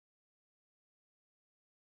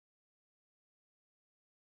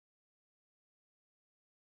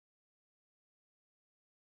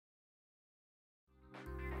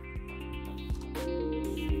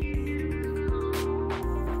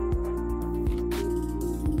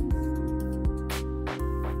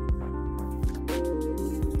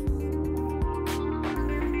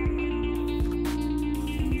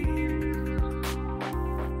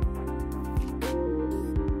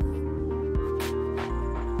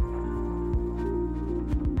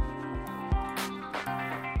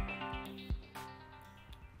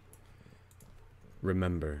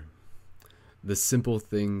Remember, the simple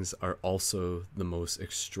things are also the most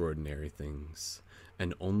extraordinary things,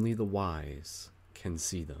 and only the wise can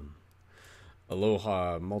see them.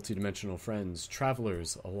 Aloha, multidimensional friends,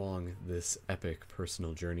 travelers along this epic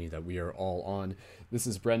personal journey that we are all on. This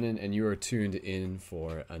is Brendan, and you are tuned in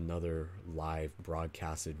for another live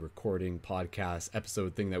broadcasted recording podcast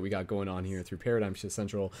episode thing that we got going on here through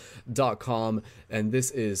ParadigmShiftCentral.com. And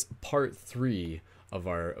this is part 3 of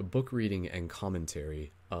our book reading and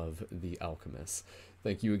commentary of The Alchemist.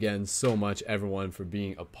 Thank you again so much, everyone, for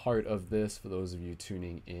being a part of this. For those of you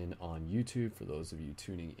tuning in on YouTube, for those of you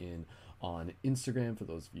tuning in on Instagram, for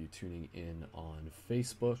those of you tuning in on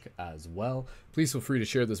Facebook as well. Please feel free to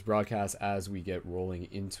share this broadcast as we get rolling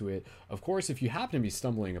into it. Of course, if you happen to be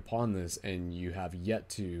stumbling upon this and you have yet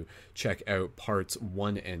to check out parts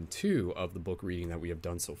 1 and 2 of the book reading that we have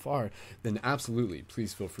done so far, then absolutely,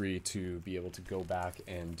 please feel free to be able to go back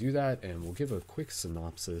and do that, and we'll give a quick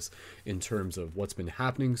synopsis in terms of what's been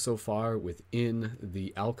happening so far within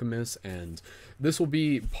The Alchemist. And this will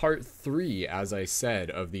be part 3, as I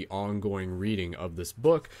said, of the ongoing reading of this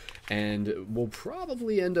book, and we'll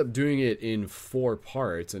probably end up doing it in 4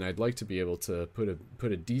 parts, and I'd like to be able to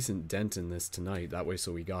put a decent dent in this tonight, that way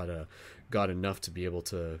so we got enough to be able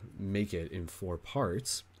to make it in 4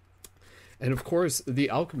 parts. And of course, The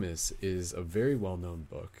Alchemist is a very well-known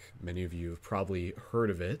book. Many of you have probably heard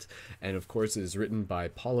of it. And of course, it is written by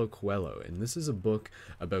Paulo Coelho. And this is a book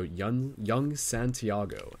about young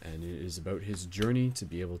Santiago. And it is about his journey to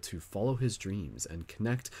be able to follow his dreams and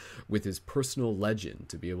connect with his personal legend,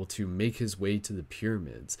 to be able to make his way to the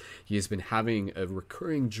pyramids. He has been having a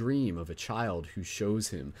recurring dream of a child who shows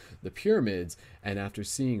him the pyramids. And after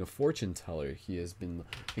seeing a fortune teller, he has been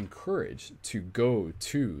encouraged to go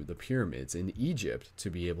to the pyramids in Egypt to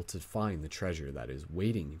be able to find the treasure that is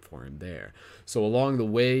waiting for him there. So along the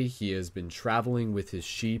way, he has been traveling with his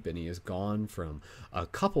sheep, and he has gone from a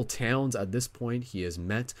couple towns. At this point, he has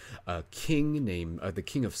met a king named the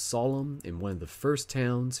King of Solom in one of the first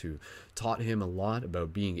towns, who taught him a lot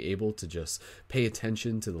about being able to just pay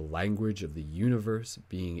attention to the language of the universe,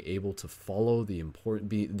 being able to follow the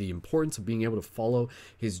importance of being able to follow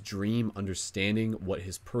his dream, understanding what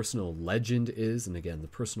his personal legend is. And again, the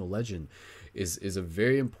personal legend is a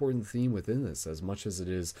very important theme within this, as much as it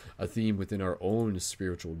is a theme within our own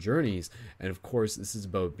spiritual journeys. And of course, this is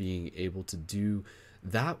about being able to do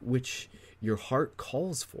that which your heart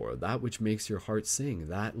calls for, that which makes your heart sing,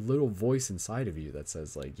 that little voice inside of you that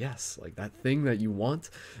says, like, yes, like that thing that you want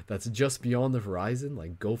that's just beyond the horizon,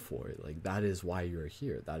 like, go for it. Like, that is why you're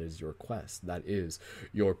here. That is your quest. That is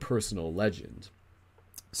your personal legend.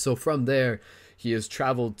 So from there, he has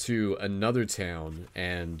traveled to another town,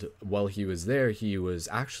 and while he was there, he was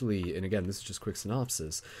actually, and again, this is just quick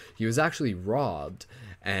synopsis, he was actually robbed.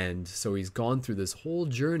 And so he's gone through this whole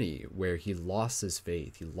journey where he lost his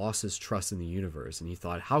faith, he lost his trust in the universe, and he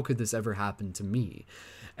thought, how could this ever happen to me?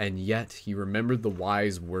 And yet he remembered the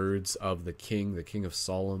wise words of the king of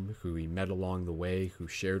Solom, who he met along the way, who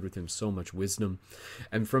shared with him so much wisdom.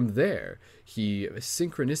 And from there, he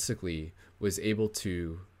synchronistically was able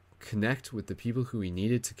to connect with the people who he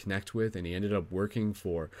needed to connect with, and he ended up working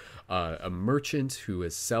for a merchant who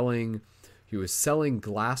was selling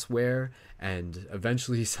glassware. And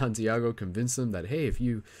eventually Santiago convinced him that, hey, if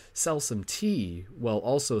you sell some tea while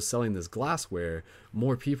also selling this glassware,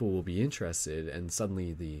 more people will be interested. And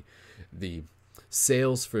suddenly the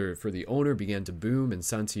sales for the owner began to boom, and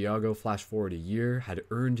Santiago, flash forward a year, had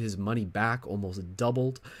earned his money back, almost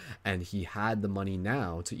doubled, and he had the money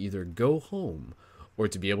now to either go home or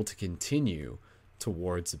to be able to continue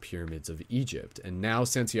towards the pyramids of Egypt. And now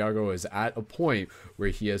Santiago is at a point where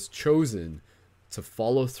he has chosen to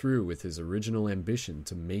follow through with his original ambition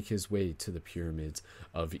to make his way to the pyramids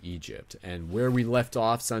of Egypt. And where we left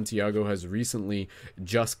off, Santiago has recently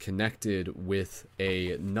just connected with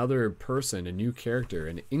another person, a new character,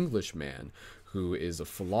 an Englishman, who is a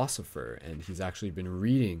philosopher, and he's actually been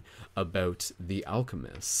reading about the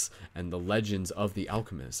alchemists and the legends of the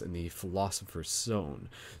alchemists and the philosopher's stone.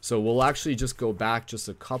 So we'll actually just go back just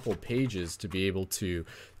a couple pages to be able to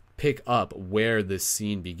pick up where this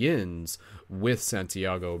scene begins with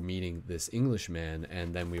Santiago meeting this Englishman,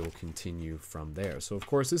 and then we will continue from there. So of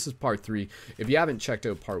course, this is part 3. If you haven't checked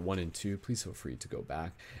out part 1 and 2, please feel free to go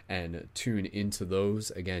back and tune into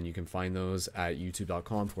those. Again, you can find those at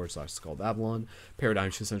youtube.com/SkullBabylon,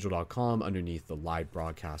 ParadigmShiftCentral.com underneath the live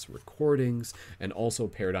broadcast recordings, and also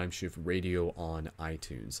Paradigm Shift Radio on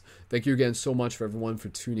iTunes. Thank you again so much for everyone for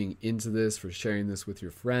tuning into this, for sharing this with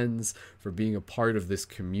your friends, for being a part of this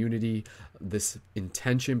community. This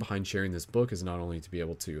intention behind sharing this book is not only to be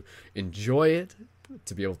able to enjoy it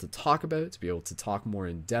to be able to talk about it, to be able to talk more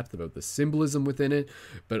in depth about the symbolism within it,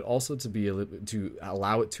 but also to be able to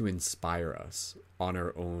allow it to inspire us on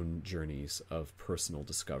our own journeys of personal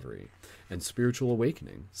discovery and spiritual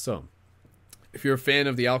awakening. So if you're a fan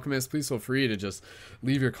of The Alchemist, please feel free to just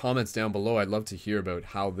leave your comments down below. I'd love to hear about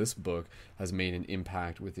how this book has made an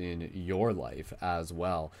impact within your life as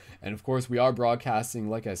well. And of course, we are broadcasting,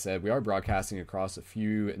 like I said, we are broadcasting across a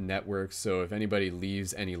few networks. So if anybody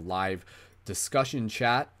leaves any live discussion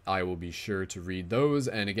chat, I will be sure to read those.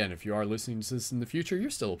 And again, if you are listening to this in the future, you're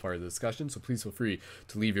still a part of the discussion. So please feel free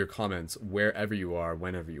to leave your comments wherever you are,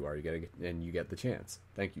 whenever you are, you get the chance.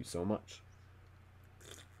 Thank you so much.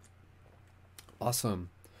 Awesome.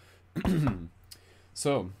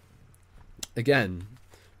 So again,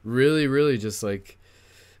 really just like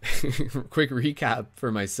quick recap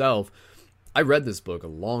for myself. I read this book a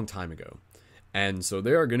long time ago, and so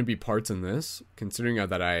there are going to be parts in this, considering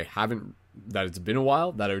that it's been a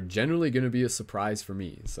while, that are generally going to be a surprise for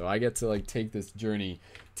me. So I get to like take this journey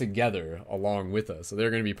together along with us. So there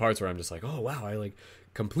are going to be parts where I'm just like, oh wow, I like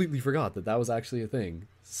completely forgot that was actually a thing.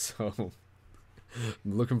 So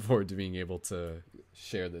I'm looking forward to being able to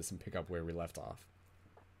share this and pick up where we left off.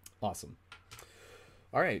 Awesome.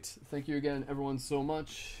 All right. Thank you again, everyone, so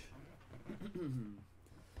much.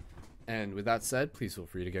 And with that said, please feel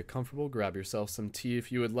free to get comfortable. Grab yourself some tea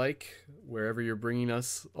if you would like, wherever you're bringing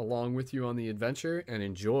us along with you on the adventure, and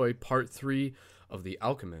enjoy part 3 of The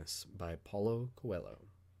Alchemist by Paulo Coelho.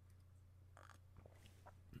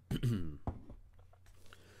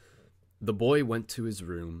 The boy went to his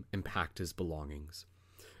room and packed his belongings.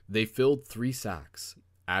 They filled 3 sacks.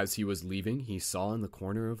 As he was leaving, he saw in the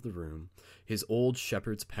corner of the room his old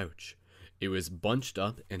shepherd's pouch. It was bunched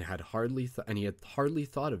up and he had hardly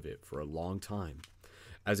thought of it for a long time.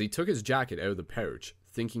 As he took his jacket out of the pouch,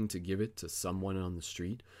 thinking to give it to someone on the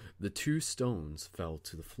street, the 2 stones fell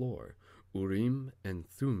to the floor, Urim and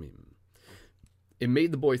Thummim. It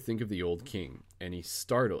made the boy think of the old king, and it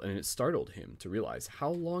startled him to realize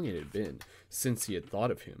how long it had been since he had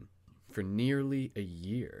thought of him. For nearly a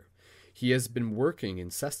year. He has been working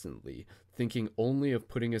incessantly, thinking only of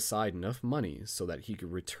putting aside enough money so that he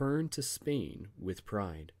could return to Spain with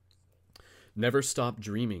pride. Never stop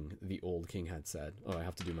dreaming, the old king had said. Oh, I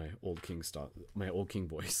have to do my old king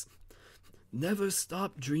voice. Never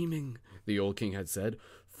stop dreaming, the old king had said.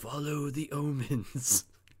 Follow the omens.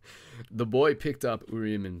 The boy picked up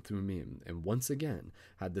Urim and Thummim, and once again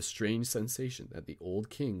had the strange sensation that the old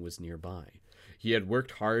king was nearby. He had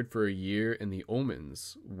worked hard for a year, and the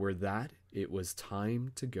omens were that it was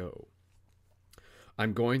time to go.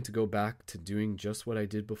 I'm going to go back to doing just what I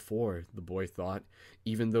did before, the boy thought,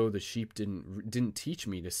 even though the sheep didn't teach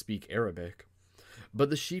me to speak Arabic. But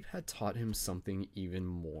the sheep had taught him something even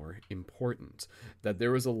more important, that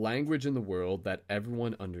there was a language in the world that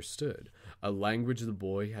everyone understood, a language the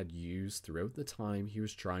boy had used throughout the time he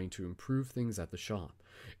was trying to improve things at the shop.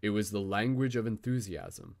 It was the language of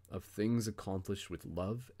enthusiasm, of things accomplished with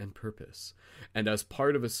love and purpose, and as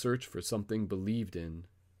part of a search for something believed in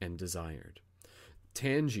and desired.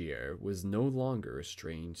 Tangier was no longer a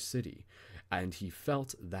strange city, and he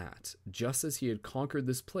felt that, just as he had conquered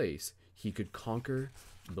this place, he could conquer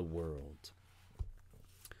the world.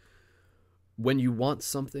 When you want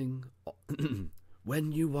something,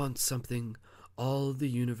 all the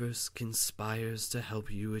universe conspires to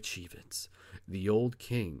help you achieve it, the old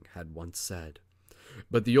king had once said.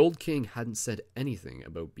 But the old king hadn't said anything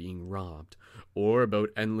about being robbed, or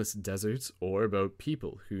about endless deserts, or about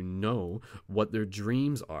people who know what their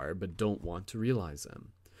dreams are but don't want to realize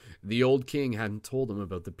them. The old king hadn't told him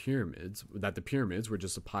about the pyramids, that the pyramids were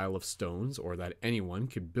just a pile of stones, or that anyone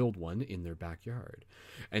could build one in their backyard.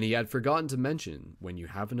 And he had forgotten to mention, when you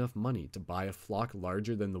have enough money to buy a flock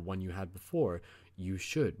larger than the one you had before, you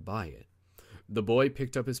should buy it. The boy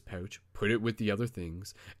picked up his pouch, put it with the other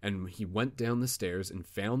things, and he went down the stairs and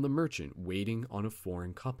found the merchant waiting on a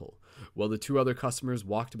foreign couple. While the 2 other customers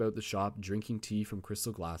walked about the shop drinking tea from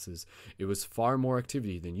crystal glasses, it was far more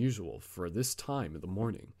activity than usual for this time of the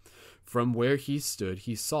morning. From where he stood,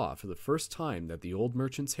 he saw for the first time that the old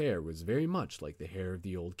merchant's hair was very much like the hair of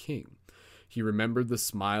the old king. He remembered the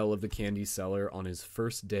smile of the candy seller on his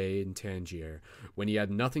first day in Tangier. When he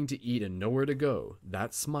had nothing to eat and nowhere to go,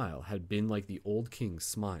 that smile had been like the old king's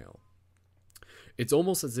smile. It's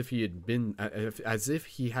almost as if he had been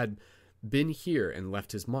here and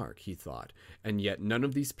left his mark, he thought, and yet none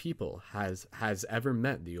of these people has ever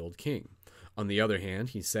met the old king. On the other hand,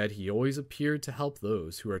 he said he always appeared to help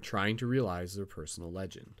those who are trying to realize their personal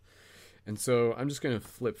legend. And so I'm just going to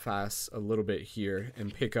flip fast a little bit here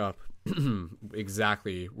and pick up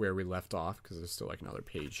exactly where we left off, because there's still like another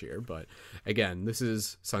page here. But again, this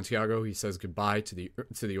is Santiago. He says goodbye to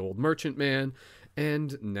the old merchant man,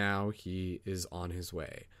 and now he is on his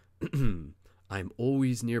way. I'm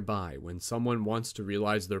always nearby when someone wants to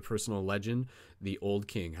realize their personal legend, the old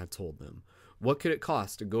king had told them. What could it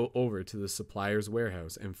cost to go over to the supplier's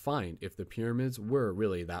warehouse and find if the pyramids were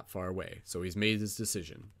really that far away? So he's made his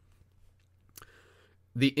decision.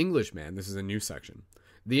 The Englishman, this is a new section.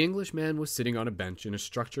 The Englishman was sitting on a bench in a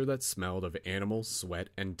structure that smelled of animal sweat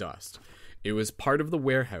and dust. It was part of the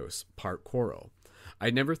warehouse, part coral.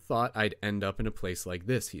 I never thought I'd end up in a place like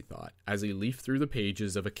this, he thought, as he leafed through the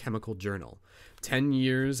pages of a chemical journal. 10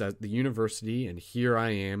 years at the university, and here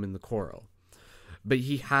I am in the coral. But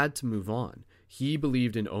he had to move on. He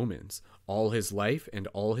believed in omens. All his life and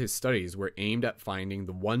all his studies were aimed at finding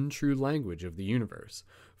the one true language of the universe.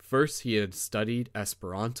 First he had studied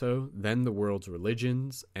Esperanto, then the world's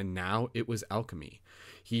religions, and now it was alchemy.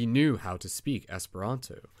 He knew how to speak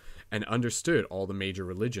Esperanto, and understood all the major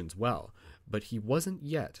religions well, but he wasn't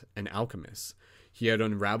yet an alchemist. He had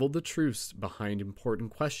unraveled the truths behind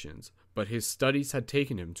important questions, but his studies had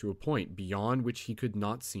taken him to a point beyond which he could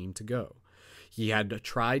not seem to go. He had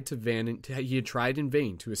tried in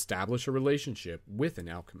vain to establish a relationship with an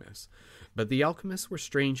alchemist, but the alchemists were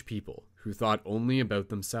strange people who thought only about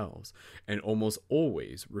themselves and almost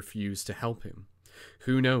always refused to help him.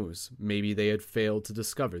 Who knows, maybe they had failed to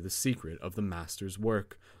discover the secret of the master's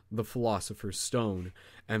work, the philosopher's stone,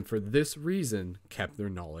 and for this reason kept their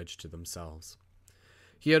knowledge to themselves.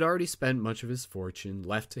 He had already spent much of his fortune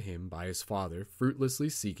left to him by his father, fruitlessly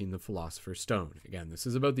seeking the philosopher's stone. Again, this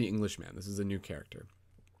is about the Englishman. This is a new character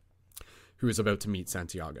who is about to meet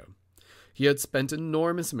Santiago. He had spent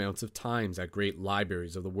enormous amounts of time at great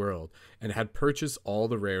libraries of the world and had purchased all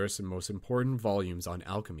the rarest and most important volumes on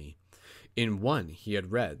alchemy. In one he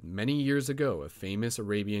had read, many years ago, a famous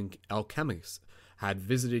Arabian alchemist had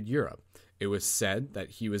visited Europe. It was said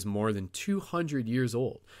that he was more than 200 years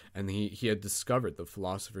old, and he had discovered the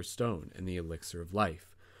philosopher's stone and the elixir of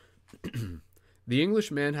life. The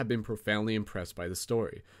Englishman had been profoundly impressed by the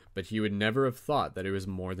story, but he would never have thought that it was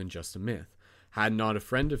more than just a myth. Had not a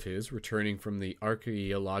friend of his, returning from the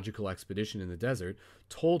archaeological expedition in the desert,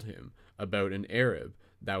 told him about an Arab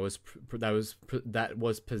that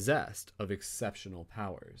was possessed of exceptional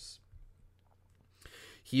powers.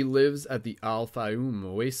 He lives at the Al-Fayoum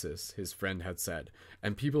oasis, his friend had said,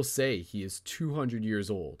 and people say he is 200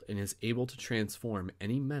 years old and is able to transform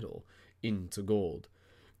any metal into gold.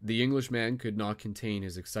 The Englishman could not contain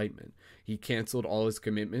his excitement. He cancelled all his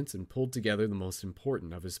commitments and pulled together the most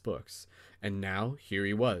important of his books. And now, here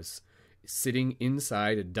he was, sitting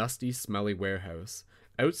inside a dusty, smelly warehouse.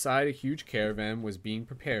 Outside, a huge caravan was being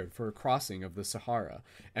prepared for a crossing of the Sahara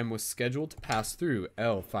and was scheduled to pass through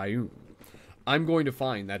El Fayoum. I'm going to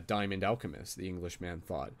find that diamond alchemist, the Englishman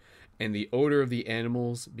thought, and the odor of the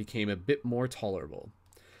animals became a bit more tolerable.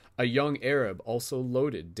 A young Arab, also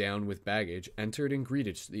loaded down with baggage, entered and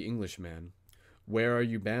greeted the Englishman. "Where are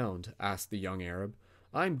you bound?" asked the young Arab.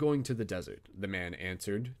 "I'm going to the desert," the man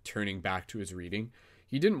answered, turning back to his reading.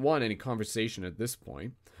 He didn't want any conversation at this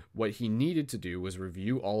point. What he needed to do was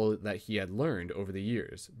review all that he had learned over the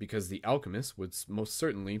years, because the alchemist would most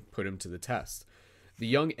certainly put him to the test. The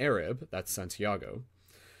young Arab, that's Santiago,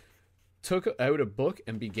 took out a book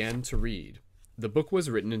and began to read. The book was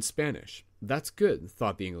written in Spanish. That's good,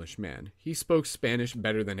 thought the Englishman. He spoke Spanish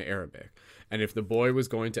better than Arabic, and if the boy was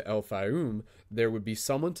going to El Fayoum, there would be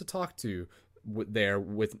someone to talk to when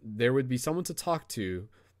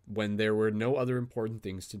there were no other important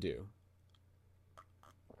things to do.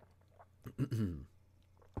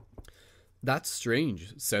 "That's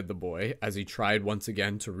strange," said the boy, as he tried once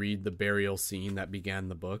again to read the burial scene that began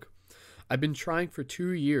the book. "I've been trying for 2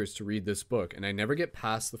 years to read this book, and I never get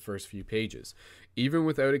past the first few pages. Even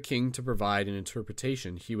without a king to provide an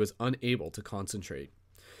interpretation, he was unable to concentrate."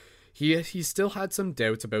 He still had some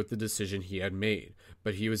doubts about the decision he had made,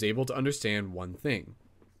 but he was able to understand one thing.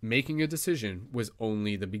 Making a decision was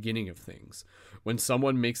only the beginning of things. When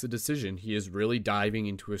someone makes a decision, he is really diving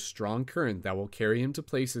into a strong current that will carry him to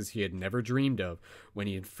places he had never dreamed of when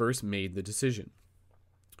he had first made the decision.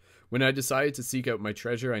 "When I decided to seek out my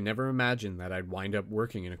treasure, I never imagined that I'd wind up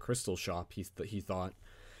working in a crystal shop," he thought.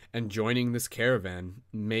 "And joining this caravan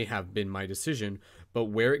may have been my decision, but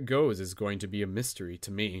where it goes is going to be a mystery to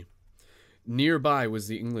me." Nearby was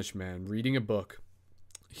the Englishman, reading a book.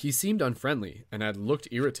 He seemed unfriendly, and had looked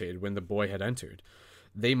irritated when the boy had entered.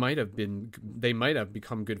 They might have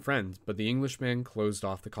become good friends, but the Englishman closed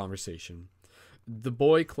off the conversation. The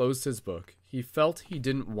boy closed his book. He felt he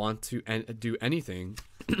didn't want to do anything.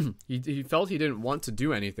 he felt he didn't want to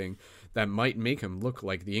do anything that might make him look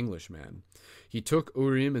like the Englishman. He took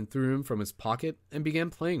Urim and Thummim from his pocket and began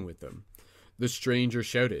playing with them. The stranger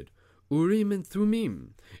shouted, "Urim and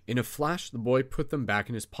Thummim!" In a flash, the boy put them back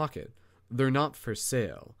in his pocket. "They're not for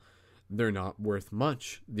sale." "They're not worth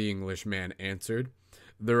much," the Englishman answered.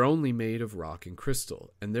 "They're only made of rock and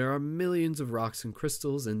crystal, and there are millions of rocks and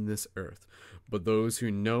crystals in this earth. But those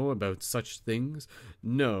who know about such things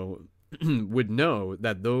would know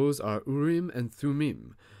that those are Urim and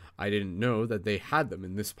Thummim. I didn't know that they had them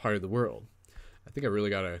in this part of the world." I think I really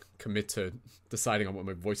got to commit to deciding on what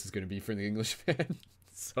my voice is going to be for the Englishman.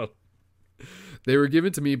 So, "They were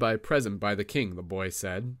given to me by a present by the king," the boy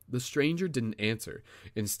said. The stranger didn't answer.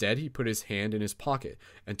 Instead, he put his hand in his pocket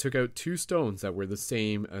and took out 2 stones that were the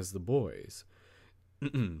same as the boy's.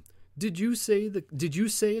 Did you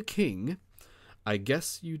say a king? I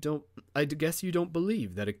guess you don't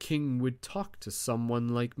believe that a king would talk to someone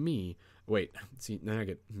like me." Wait, see, now I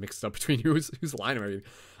get mixed up between whose line am I reading?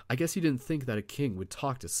 "I guess you didn't think that a king would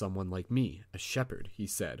talk to someone like me, a shepherd," he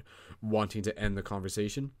said, wanting to end the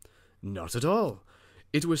conversation. "Not at all.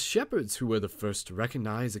 It was shepherds who were the first to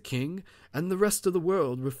recognize a king, and the rest of the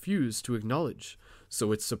world refused to acknowledge.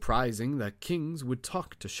 So it's surprising that kings would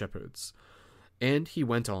talk to shepherds." And he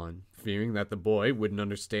went on, fearing that the boy wouldn't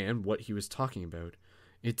understand what he was talking about.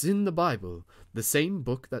 "It's in the Bible, the same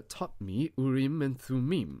book that taught me Urim and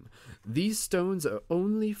Thummim. These stones are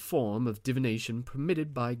only form of divination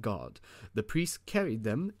permitted by God. The priests carried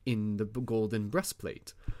them in the golden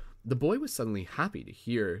breastplate." The boy was suddenly happy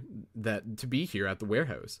to be here at the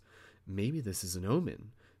warehouse. "Maybe this is an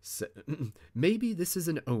omen," "Maybe this is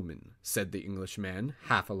an omen," said the Englishman,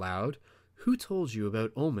 half aloud. "Who told you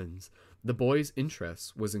about omens?" The boy's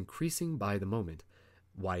interest was increasing by the moment.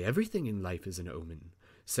 "Why, everything in life is an omen,"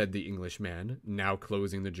 said the Englishman, now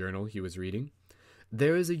closing the journal he was reading.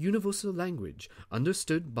 "There is a universal language,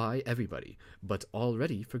 understood by everybody, but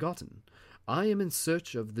already forgotten. I am in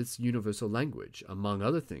search of this universal language, among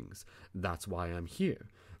other things. That's why I'm here.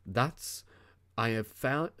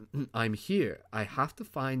 I'm here. I have to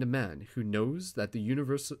find a man who knows that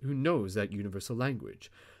universal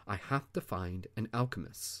language. I have to find an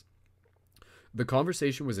alchemist." The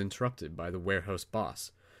conversation was interrupted by the warehouse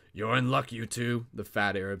boss. "You're in luck, you two," the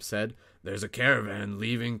fat Arab said. "There's a caravan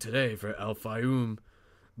leaving today for Al Fayoum."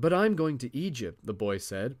 "But I'm going to Egypt," the boy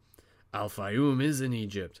said. "Al Fayoum is in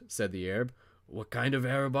Egypt," said the Arab. "What kind of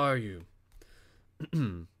Arab are you?"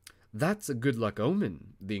 "That's a good luck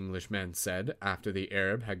omen," the Englishman said after the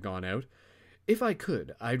Arab had gone out. "If I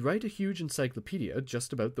could, I'd write a huge encyclopedia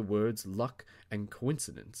just about the words luck and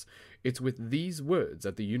coincidence. It's with these words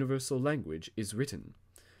that the universal language is written."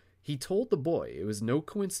 He told the boy it was no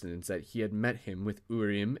coincidence that he had met him with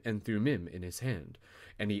Urim and Thummim in his hand,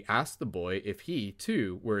 and he asked the boy if he,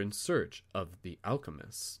 too, were in search of the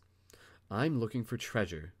alchemists. "I'm looking for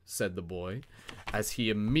treasure," said the boy, as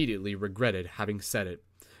he immediately regretted having said it.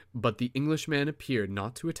 But the Englishman appeared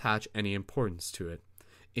not to attach any importance to it.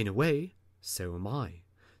 "In a way, so am I,"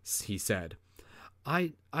 he said.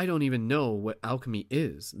 I don't even know what alchemy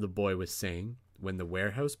is," the boy was saying, when the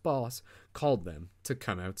warehouse boss called them to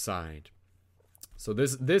come outside. So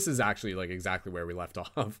this is actually like exactly where we left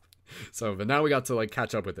off. But now we got to like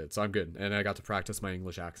catch up with it, so I'm good, and I got to practice my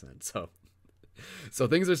English accent. So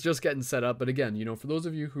things are just getting set up. But again, for those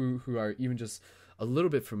of you who are even just a little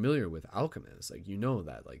bit familiar with alchemists, like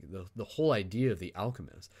that like the whole idea of the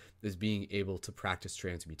alchemist is being able to practice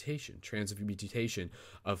transmutation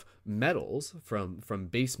of metals from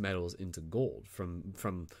base metals into gold,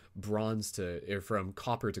 from bronze from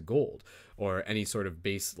copper to gold, or any sort of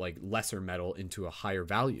base like lesser metal into a higher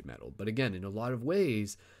valued metal. But again, in a lot of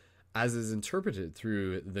ways, as is interpreted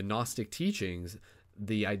through the Gnostic teachings,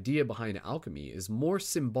 the idea behind alchemy is more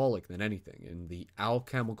symbolic than anything, and the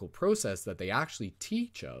alchemical process that they actually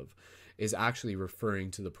teach of is actually referring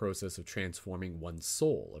to the process of transforming one's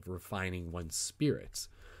soul, of refining one's spirits.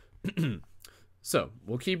 So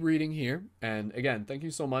we'll keep reading here, and again, thank you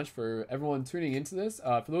so much for everyone tuning into this.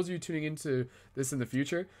 For those of you tuning into this in the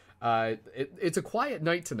future, it's a quiet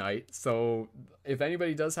night tonight, so if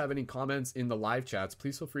anybody does have any comments in the live chats,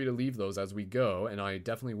 please feel free to leave those as we go, and I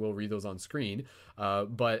definitely will read those on screen.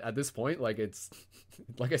 But at this point, like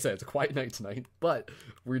I said, it's a quiet night tonight, but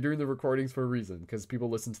we're doing the recordings for a reason, because people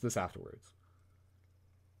listen to this afterwards.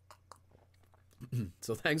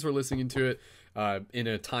 So thanks for listening to it in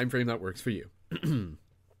a time frame that works for you.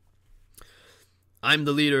 "I'm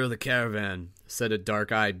the leader of the caravan," said a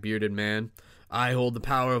dark-eyed, bearded man. "I hold the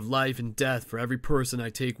power of life and death for every person I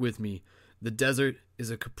take with me. The desert is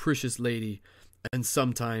a capricious lady. and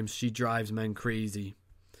sometimes she drives men crazy.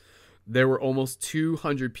 There were almost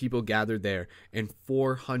 200 people gathered there, and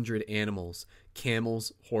 400 animals: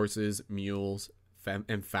 camels, horses, mules,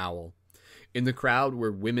 and fowl. In the crowd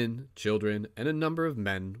were women, children, and a number of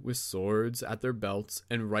men with swords at their belts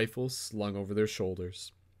and rifles slung over their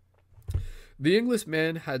shoulders. The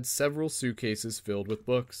Englishman had several suitcases filled with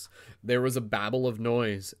books. There was a babel of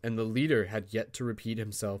noise, and the leader had yet to repeat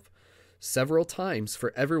himself several times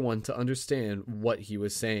for everyone to understand what he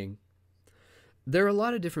was saying. There are a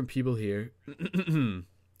lot of different people here.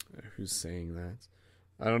 Who's saying that?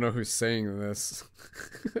 I don't know who's saying this.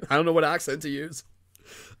 I don't know what accent to use.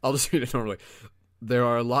 I'll just read it normally. There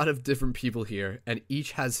are a lot of different people here, and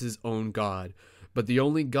each has his own god. But the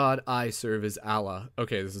only God I serve is Allah.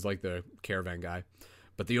 Okay, this is like the caravan guy.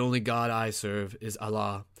 But the only God I serve is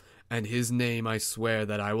Allah. And his name I swear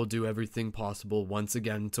that I will do everything possible once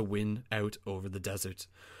again to win out over the desert.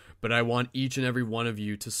 But I want each and every one of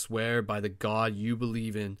you to swear by the God you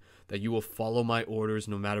believe in that you will follow my orders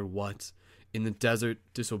no matter what. In the desert,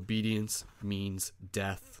 disobedience means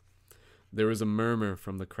death. There was a murmur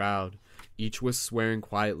from the crowd. Each was swearing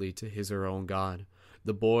quietly to his or her own God.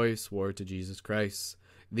 The boy swore to Jesus Christ.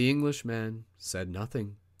 The Englishman said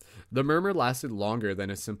nothing. The murmur lasted longer than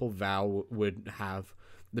a simple vow would have.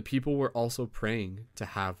 The people were also praying to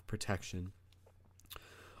have protection.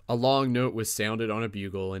 A long note was sounded on a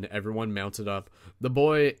bugle, and everyone mounted up. The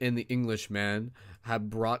boy and the Englishman had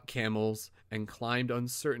brought camels and climbed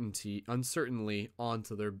uncertainly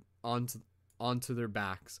onto their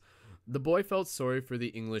backs. The boy felt sorry for the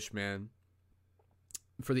Englishman's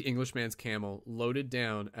camel, loaded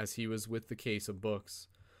down as he was with the case of books.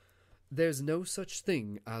 There's no such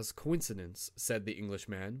thing as coincidence, said the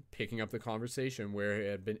Englishman, picking up the conversation where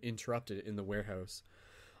it had been interrupted in the warehouse.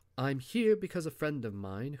 I'm here because a friend of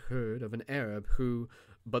mine heard of an Arab who...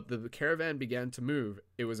 But the caravan began to move.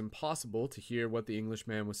 It was impossible to hear what the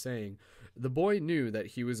Englishman was saying. The boy knew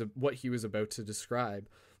that what he was about to describe,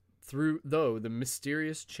 though the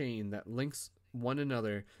mysterious chain that links one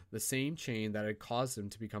another, the same chain that had caused him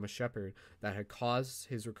to become a shepherd, that had caused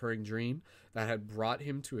his recurring dream, that had brought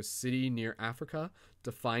him to a city near Africa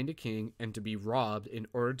to find a king and to be robbed in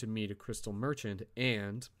order to meet a crystal merchant.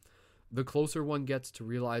 And the closer one gets to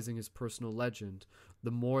realizing his personal legend,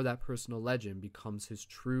 the more that personal legend becomes his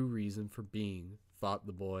true reason for being, thought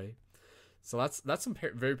the boy. So that's some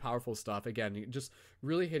very powerful stuff. Again, just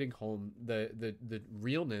really hitting home the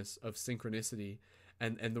realness of synchronicity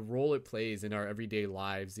and the role it plays in our everyday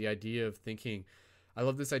lives. The idea of thinking, I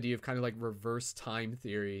love this idea of kind of like reverse time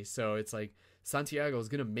theory. So it's like Santiago is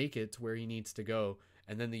going to make it to where he needs to go,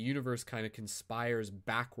 and then the universe kind of conspires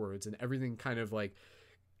backwards, and everything kind of like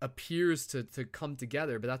appears to come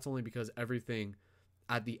together, but that's only because everything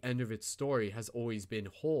at the end of its story has always been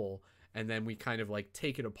whole. And then we kind of like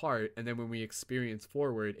take it apart, and then when we experience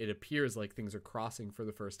forward, it appears like things are crossing for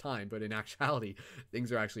the first time, but in actuality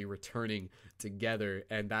things are actually returning together.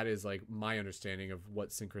 And that is like my understanding of what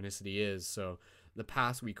synchronicity is. So the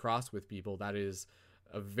paths we cross with people, that is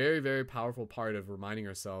a very, very powerful part of reminding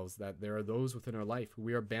ourselves that there are those within our life who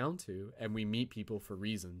we are bound to, and we meet people for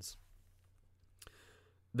reasons.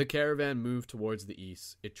 The caravan moved towards the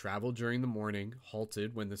east. It traveled during the morning,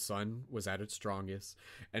 halted when the sun was at its strongest,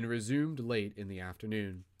 and resumed late in the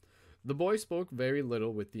afternoon. The boy spoke very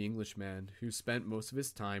little with the Englishman, who spent most of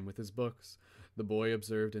his time with his books. The boy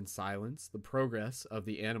observed in silence the progress of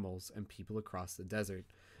the animals and people across the desert.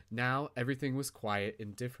 Now everything was quiet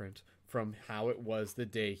and different from how it was the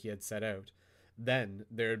day he had set out. Then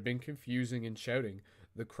there had been confusing and shouting,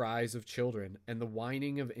 the cries of children, and the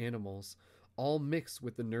whining of animals, all mixed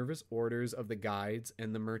with the nervous orders of the guides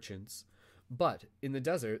and the merchants. But in the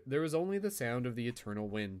desert there was only the sound of the eternal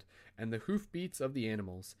wind and the hoofbeats of the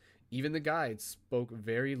animals. Even the guides spoke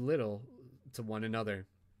very little to one another.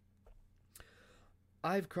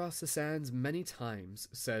 I've crossed the sands many times,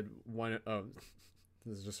 said one. Oh,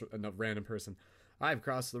 this is just a random person. I've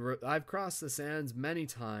crossed the sands many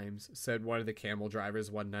times, said one of the camel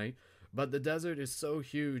drivers one night. But the desert is so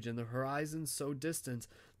huge and the horizon so distant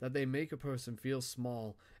that they make a person feel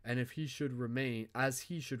small, and he should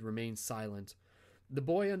remain silent. The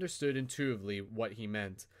boy understood intuitively what he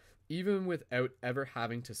meant, even without ever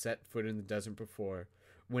having to set foot in the desert before.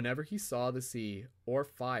 Whenever he saw the sea or a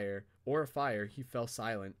fire, he fell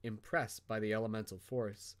silent, impressed by the elemental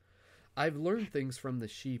force. I've learned things from the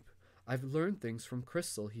sheep. I've learned things from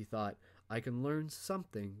crystal, he thought. I can learn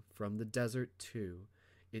something from the desert too.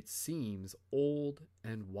 It seems old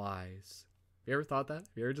and wise. Have you ever thought that?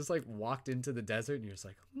 Have you ever just like walked into the desert and you're just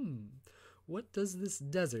like, what does this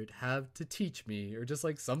desert have to teach me? Or just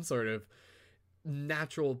like some sort of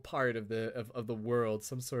natural part of the world,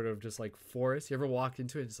 some sort of just like forest. You ever walk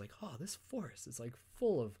into it and it's like, oh, this forest is like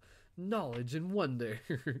full of knowledge and wonder.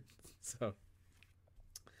 So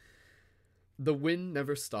the wind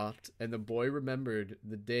never stopped, and the boy remembered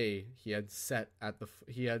the day he had sat at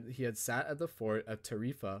the fort at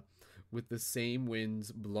Tarifa with the same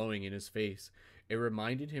winds blowing in his face. It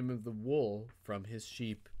reminded him of the wool from his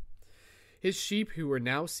sheep. His sheep who were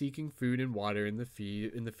now seeking food and water in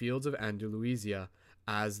the fields of Andalusia,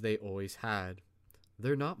 as they always had.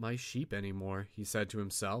 They're not my sheep anymore, he said to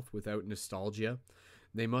himself without nostalgia.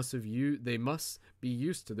 They must be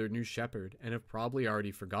used to their new shepherd and have probably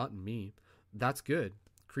already forgotten me. That's good.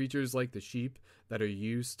 Creatures like the sheep that are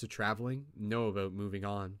used to traveling know about moving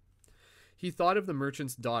on. He thought of the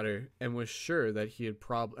merchant's daughter and was sure that she had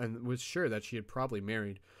probably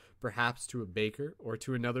married, perhaps to a baker or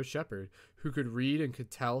to another shepherd who could read and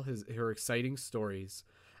could tell her exciting stories.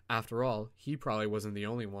 After all, he probably wasn't the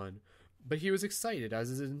only one, but he was excited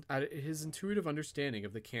at his intuitive understanding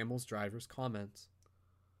of the camel's driver's comments.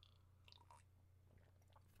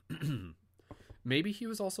 Maybe he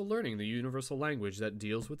was also learning the universal language that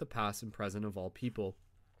deals with the past and present of all people.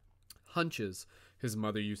 Hunches, his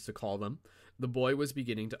mother used to call them. The boy was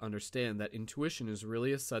beginning to understand that intuition is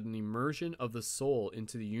really a sudden immersion of the soul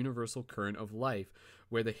into the universal current of life,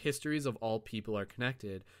 where the histories of all people are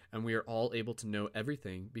connected, and we are all able to know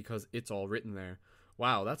everything because it's all written there.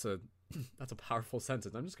 Wow, that's a powerful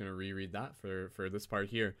sentence. I'm just going to reread that for this part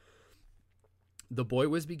here. The boy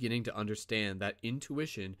was beginning to understand that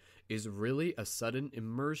intuition is really a sudden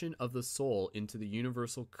immersion of the soul into the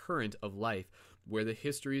universal current of life, where the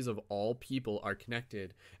histories of all people are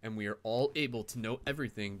connected, and we are all able to know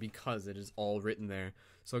everything because it is all written there.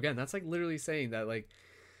 So again, that's like literally saying that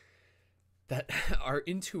that our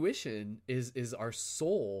intuition is our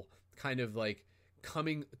soul kind of like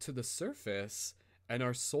coming to the surface. And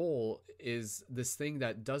our soul is this thing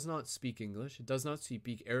that does not speak English. It does not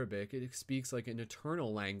speak Arabic. It speaks like an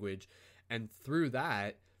eternal language. And through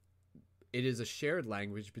that, it is a shared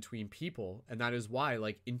language between people. And that is why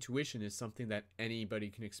like intuition is something that anybody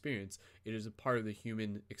can experience. It is a part of the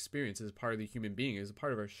human experience. It is a part of the human being. It is a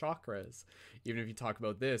part of our chakras. Even if you talk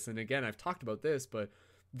about this, and again, I've talked about this, but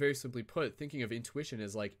very simply put, thinking of intuition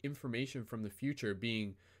as like information from the future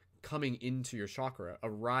coming into your chakra,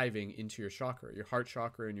 arriving into your chakra, your heart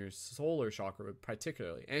chakra and your solar chakra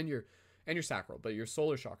particularly, and your sacral, but your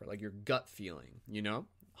solar chakra, like your gut feeling,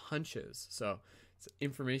 hunches. So it's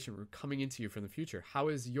information coming into you from the future. How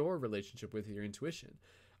is your relationship with your intuition?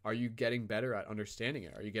 Are you getting better at understanding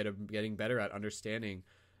it? Are you getting better at understanding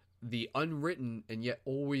the unwritten and yet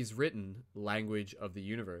always written language of the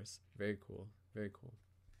universe? Very cool. Very cool.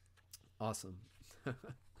 Awesome.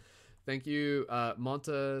 Thank you,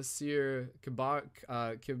 Montasir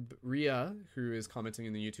Kibria, who is commenting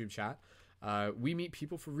in the YouTube chat. We meet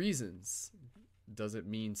people for reasons. Does it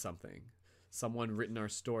mean something? Someone written our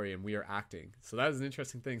story and we are acting. So that is an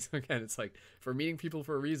interesting thing. So again, it's like, for meeting people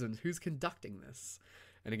for a reason, who's conducting this?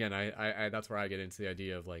 And again, I that's where I get into the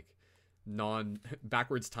idea of like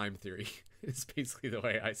backwards time theory is basically the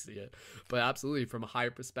way I see it. But absolutely, from a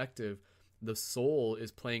higher perspective, the soul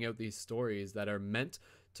is playing out these stories that are meant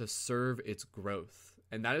to serve its growth.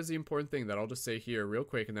 And that is the important thing that I'll just say here real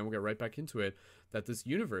quick, and then we'll get right back into it, that this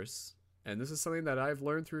universe, and this is something that I've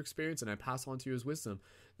learned through experience and I pass on to you as wisdom,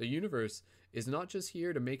 the universe is not just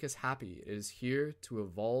here to make us happy. It is here to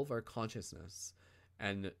evolve our consciousness.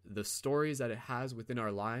 And the stories that it has within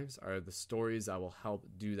our lives are the stories that will help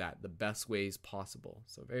do that the best ways possible.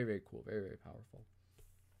 So very, very cool. Very, very powerful.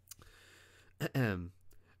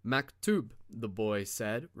 Maktub, the boy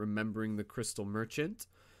said, remembering the crystal merchant.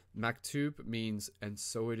 Maktub means, and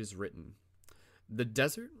so it is written. The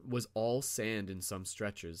desert was all sand in some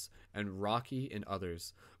stretches, and rocky in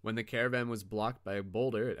others. When the caravan was blocked by a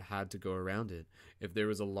boulder, it had to go around it. If there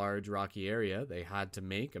was a large rocky area, they had to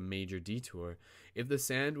make a major detour. If the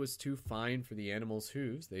sand was too fine for the animals'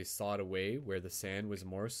 hooves, they sought a way where the sand was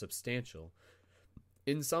more substantial.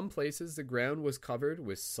 In some places, the ground was covered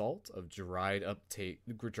with salt of dried up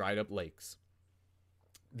lakes.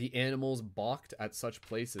 The animals balked at such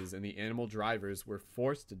places, and the animal drivers were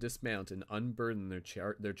forced to dismount and unburden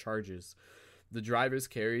their charges. The drivers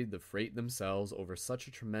carried the freight themselves over such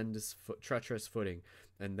a treacherous footing,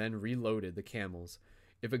 and then reloaded the camels.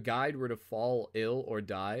 If a guide were to fall ill or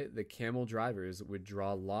die, the camel drivers would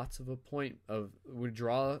draw lots and appoint a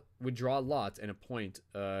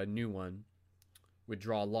new one. Would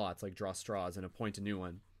draw lots, like draw straws, and appoint a new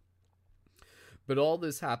one. But all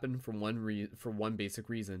this happened for one basic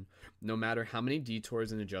reason. No matter how many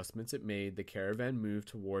detours and adjustments it made, the caravan moved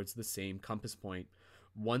towards the same compass point.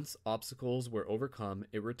 Once obstacles were overcome,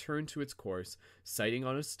 it returned to its course, sighting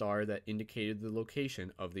on a star that indicated the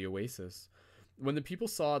location of the oasis. When the people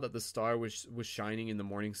saw that the star was shining in the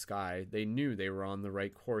morning sky, they knew they were on the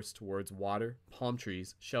right course towards water, palm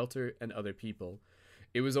trees, shelter, and other people.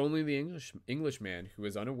 It was only the Englishman who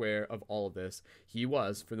was unaware of all of this. He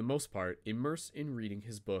was, for the most part, immersed in reading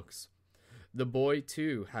his books. The boy,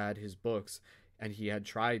 too, had his books, and he had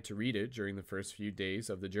tried to read it during the first few days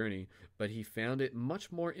of the journey, but he found it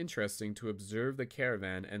much more interesting to observe the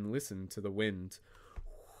caravan and listen to the wind.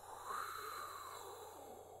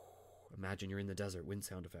 Imagine you're in the desert, wind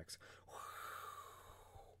sound effects.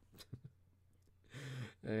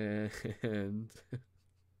 And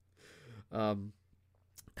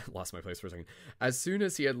lost my place for a second. As soon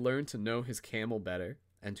as he had learned to know his camel better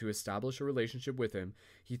and to establish a relationship with him,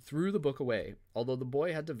 he threw the book away, although the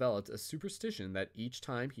boy had developed a superstition that each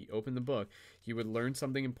time he opened the book, he would learn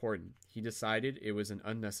something important. He decided it was an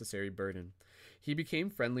unnecessary burden. He became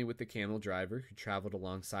friendly with the camel driver who traveled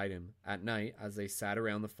alongside him. At night, as they sat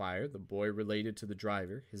around the fire, the boy related to the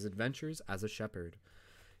driver his adventures as a shepherd.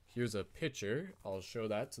 Here's a picture. I'll show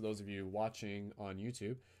that to those of you watching on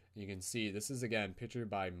YouTube. You can see this is, again, pictured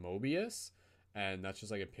by Mobius, and that's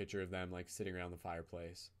just like a picture of them like sitting around the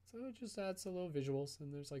fireplace. So it just adds a little visuals,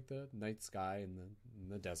 and there's like the night sky and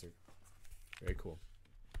the desert. Very cool.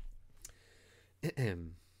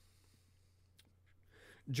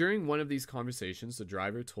 During one of these conversations, the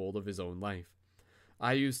driver told of his own life.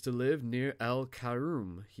 I used to live near El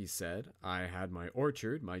Karoum, he said. I had my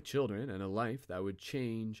orchard, my children, and a life that would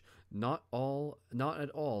change not at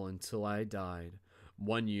all until I died.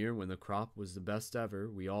 One year, when the crop was the best ever,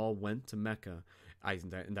 we all went to Mecca,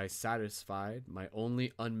 and I satisfied my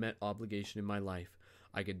only unmet obligation in my life.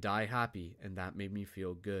 I could die happy, and that made me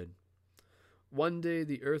feel good. One day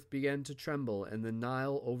the earth began to tremble, and the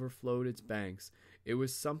Nile overflowed its banks. It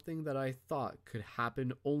was something that I thought could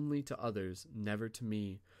happen only to others, never to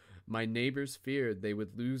me. My neighbors feared they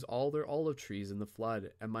would lose all their olive trees in the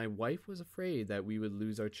flood, and my wife was afraid that we would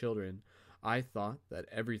lose our children. I thought that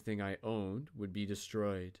everything I owned would be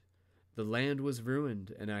destroyed. The land was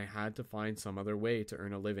ruined, and I had to find some other way to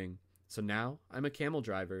earn a living. So now I'm a camel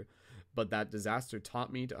driver, but that disaster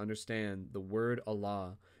taught me to understand the word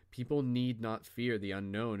Allah. People need not fear the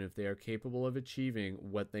unknown if they are capable of achieving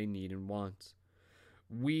what they need and want.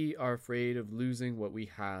 We are afraid of losing what we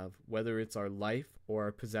have, whether it's our life or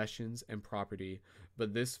our possessions and property,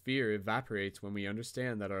 but this fear evaporates when we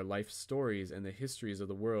understand that our life stories and the histories of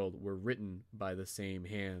the world were written by the same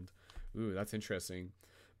hand. Ooh, that's interesting.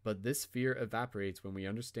 But this fear evaporates when we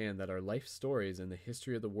understand that our life stories and the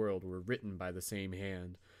history of the world were written by the same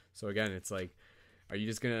hand. So again, it's like, are you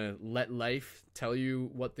just going to let life tell you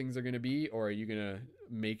what things are going to be, or are you going to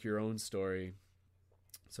make your own story?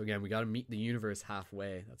 So again, we got to meet the universe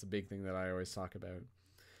halfway. That's a big thing that I always talk about.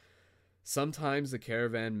 Sometimes the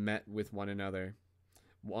caravan met with one another.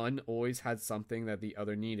 One always had something that the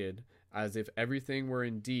other needed, as if everything were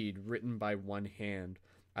indeed written by one hand.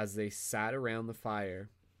 As they sat around the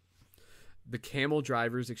fire, the camel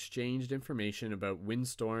drivers exchanged information about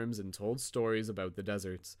windstorms and told stories about the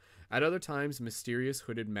deserts. At other times, mysterious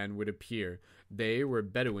hooded men would appear. They were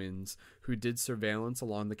Bedouins who did surveillance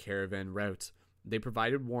along the caravan route. They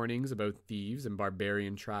provided warnings about thieves and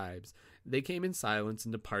barbarian tribes. They came in silence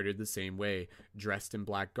and departed the same way, dressed in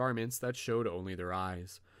black garments that showed only their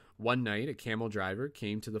eyes. One night, a camel driver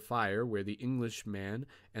came to the fire where the Englishman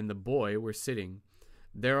and the boy were sitting.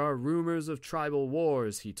 There are rumors of tribal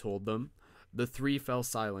wars, he told them. The three fell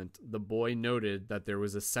silent. The boy noted that there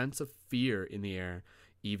was a sense of fear in the air,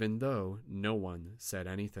 even though no one said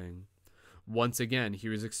anything. Once again, he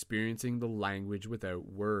was experiencing the language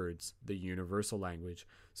without words, the universal language.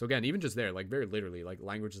 So again, even just there, like very literally, like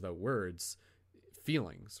language without words,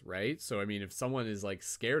 feelings, right? So I mean, if someone is like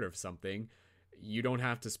scared of something, you don't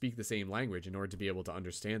have to speak the same language in order to be able to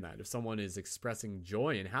understand that. If someone is expressing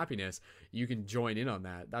joy and happiness, you can join in on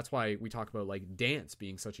that. That's why we talk about like dance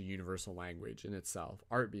being such a universal language in itself,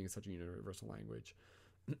 art being such a universal language.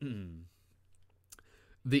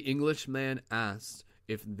 The Englishman asked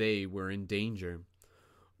if they were in danger.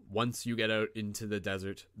 Once you get out into the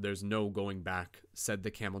desert, there's no going back, said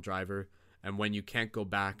the camel driver. And when you can't go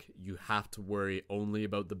back, you have to worry only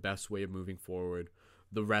about the best way of moving forward.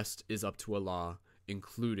 The rest is up to Allah,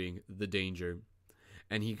 including the danger.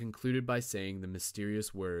 And he concluded by saying the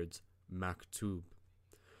mysterious words, Maktub.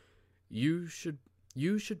 You should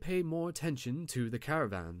pay more attention to the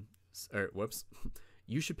caravan.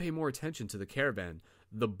 You should pay more attention to the caravan,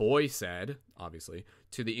 the boy said, obviously,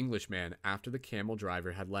 to the Englishman after the camel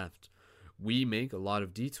driver had left. We make a lot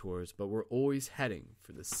of detours, but we're always heading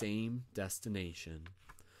for the same destination.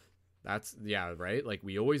 That's, yeah, right? Like,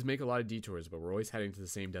 we always make a lot of detours, but we're always heading to the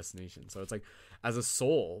same destination. So it's like, as a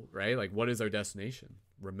soul, right? Like, what is our destination?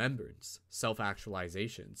 Remembrance,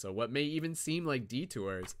 self-actualization. So what may even seem like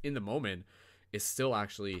detours in the moment is still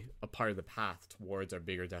actually a part of the path towards our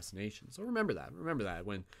bigger destination. So remember that. Remember that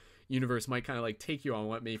when universe might kind of like take you on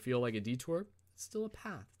what may feel like a detour, it's still a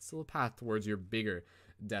path. It's still a path towards your bigger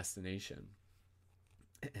destination.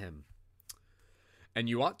 And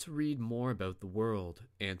you ought to read more about the world.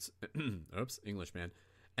 And oops, English man.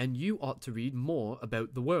 And you ought to read more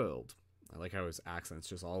about the world. I like how his accent's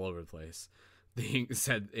just all over the place.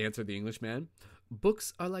 Answered the Englishman.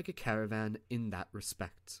 Books are like a caravan in that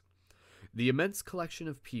respect. The immense collection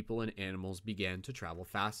of people and animals began to travel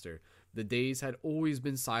faster. The days had always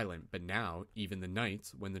been silent, but now, even the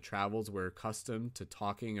nights, when the travellers were accustomed to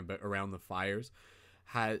talking about around the fires,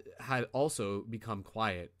 had also become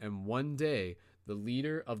quiet. And one day, the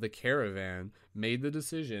leader of the caravan made the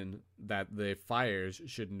decision that the fires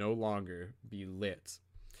should no longer be lit,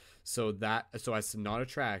 so as to not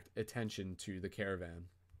attract attention to the caravan.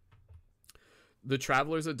 The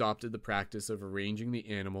travelers adopted the practice of arranging the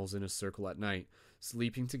animals in a circle at night,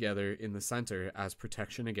 sleeping together in the center as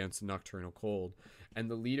protection against nocturnal cold, and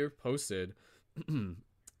the leader posted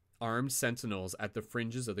armed sentinels at the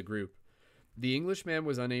fringes of the group. The Englishman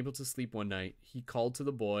was unable to sleep one night. He called to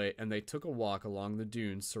the boy, and they took a walk along the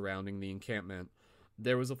dunes surrounding the encampment.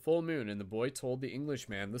 There was a full moon, and the boy told the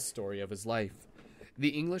Englishman the story of his life. The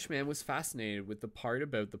Englishman was fascinated with the part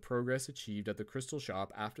about the progress achieved at the crystal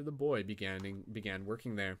shop after the boy began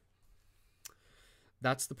working there.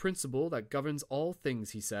 That's the principle that governs all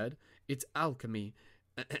things, he said. It's alchemy.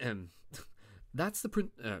 That's the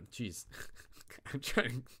jeez. I'm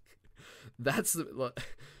trying. That's the.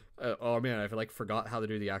 Oh man, I forgot how to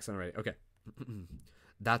do the accent already. Okay.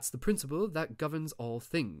 That's the principle that governs all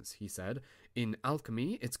things, he said. In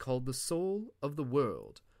alchemy, it's called the soul of the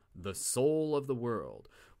world. The soul of the world.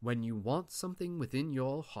 When you want something within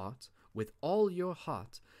your heart, with all your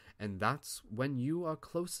heart, and that's when you are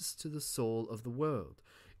closest to the soul of the world.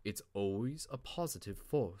 It's always a positive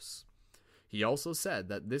force. He also said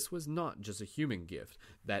that this was not just a human gift,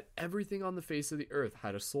 that everything on the face of the earth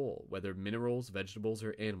had a soul, whether minerals, vegetables,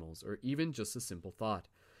 or animals, or even just a simple thought.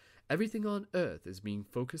 Everything on earth is being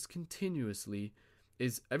continuously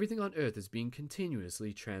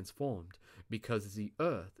transformed, because the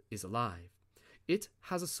earth is alive. It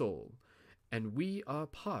has a soul, and we are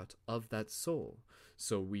part of that soul,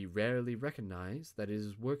 so we rarely recognize that it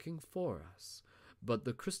is working for us. But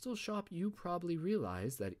the crystal shop, you probably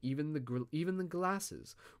realize that even the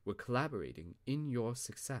glasses were collaborating in your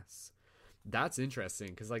success. That's interesting,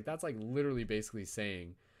 because that's literally basically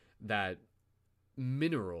saying that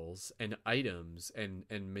minerals and items and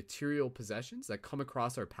material possessions that come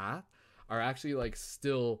across our path are actually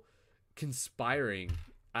still conspiring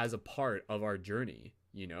as a part of our journey,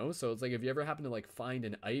 so it's if you ever happen to find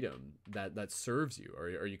an item that serves you,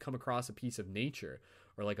 or you come across a piece of nature,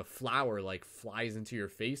 or a flower flies into your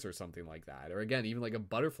face or something like that, or again even a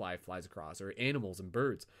butterfly flies across, or animals and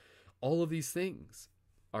birds, all of these things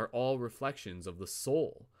are all reflections of the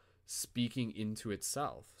soul speaking into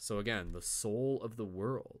itself. So again, the soul of the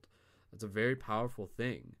world. That's a very powerful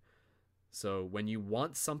thing. So when you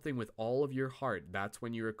want something with all of your heart, that's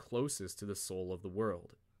when you're closest to the soul of the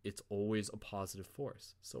world. It's always a positive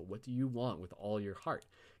force. So what do you want with all your heart?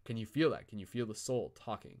 Can you feel that? Can you feel the soul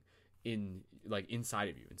talking inside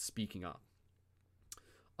of you and speaking up?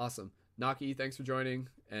 Awesome. Naki, thanks for joining.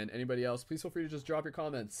 And anybody else, please feel free to just drop your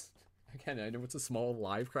comments. Again, I know it's a small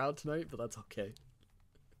live crowd tonight, but that's okay.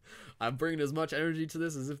 I'm bringing as much energy to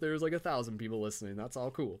this as if there was 1,000 people listening. That's all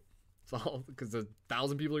cool. It's all because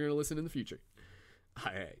 1,000 people are going to listen in the future.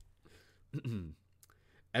 Hi.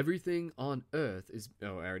 Everything on earth is...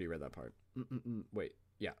 Oh, I already read that part. Wait.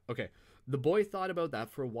 Yeah. Okay. The boy thought about that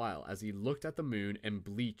for a while as he looked at the moon and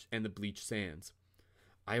the bleached sands.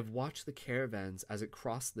 I have watched the caravans as it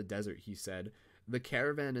crossed the desert, he said. The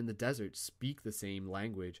caravan and the desert speak the same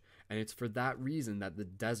language, and it's for that reason that the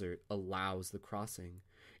desert allows the crossing.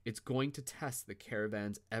 It's going to test the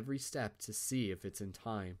caravan's every step to see if it's in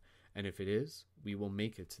time, and if it is, we will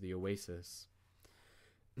make it to the oasis.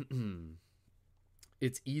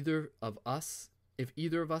 If either of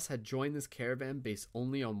us had joined this caravan based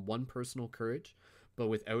only on one personal courage, but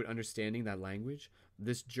without understanding that language,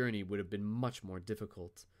 this journey would have been much more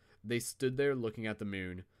difficult. They stood there looking at the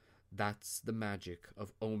moon. That's the magic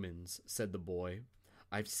of omens, said the boy.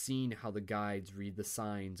 I've seen how the guides read the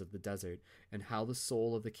signs of the desert, and how the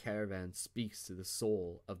soul of the caravan speaks to the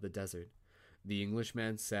soul of the desert. The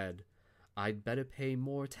Englishman said, I'd better pay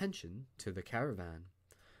more attention to the caravan.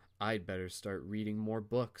 I'd better start reading more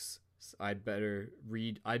books, I'd better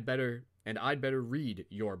read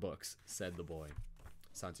your books, said the boy.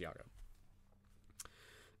 Santiago.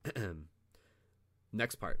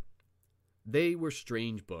 Next part. They were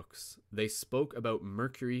strange books. They spoke about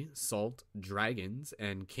mercury, salt, dragons,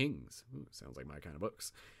 and kings. Ooh, sounds like my kind of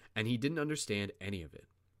books. And he didn't understand any of it.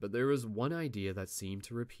 But there was one idea that seemed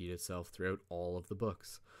to repeat itself throughout all of the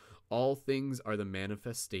books. All things are the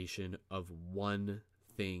manifestation of one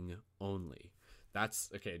thing only. That's,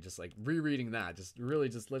 okay, just like rereading that.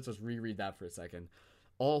 Let's just reread that for a second.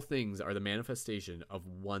 All things are the manifestation of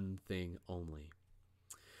one thing only.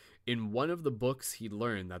 In one of the books, he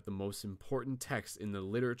learned that the most important text in the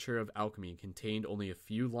literature of alchemy contained only a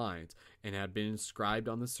few lines and had been inscribed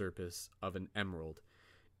on the surface of an emerald.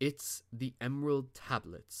 It's the emerald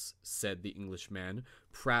tablets, said the Englishman,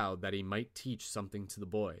 proud that he might teach something to the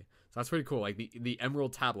boy. So that's pretty cool. Like the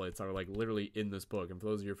emerald tablets are like literally in this book. And for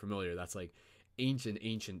those of you who are familiar, that's like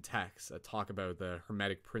ancient texts that talk about the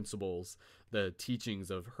Hermetic principles, the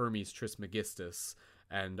teachings of Hermes Trismegistus,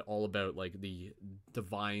 and all about like the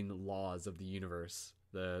divine laws of the universe,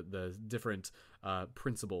 the different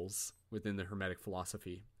principles within the Hermetic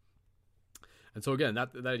philosophy. And so again,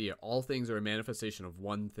 that idea, all things are a manifestation of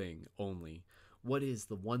one thing only. What is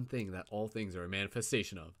the one thing that all things are a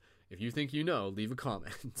manifestation of? If you think you know, leave a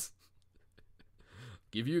comment.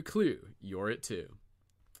 Give you a clue. You're it too.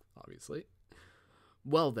 Obviously.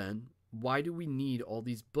 Well then, why do we need all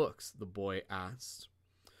these books? The boy asked.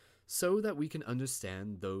 So that we can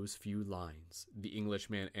understand those few lines, the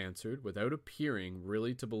Englishman answered, without appearing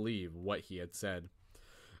really to believe what he had said.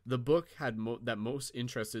 The book that most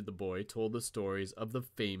interested the boy told the stories of the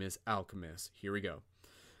famous alchemists. Here we go.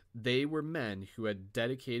 They were men who had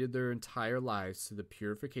dedicated their entire lives to the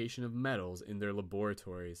purification of metals in their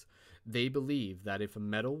laboratories. They believed that if a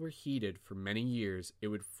metal were heated for many years, it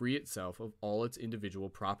would free itself of all its individual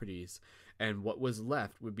properties, and what was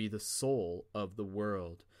left would be the soul of the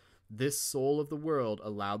world. This soul of the world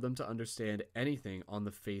allowed them to understand anything on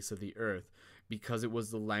the face of the earth, because it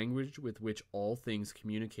was the language with which all things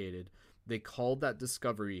communicated. They called that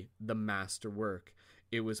discovery the master work.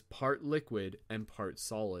 It was part liquid and part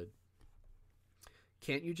solid.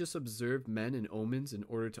 Can't you just observe men and omens in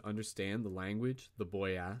order to understand the language? The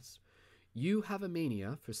boy asked. You have a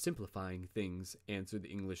mania for simplifying things, answered the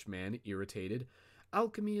Englishman, irritated.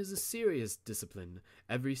 Alchemy is a serious discipline.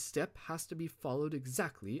 Every step has to be followed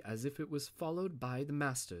exactly as if it was followed by the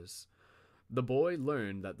masters. The boy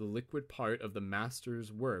learned that the liquid part of the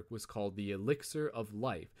master's work was called the elixir of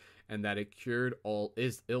life, and that it cured all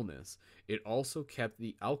illness. It also kept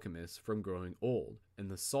the alchemist from growing old, and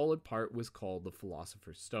the solid part was called the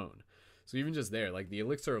philosopher's stone. So even just there, like the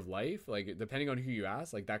elixir of life, like depending on who you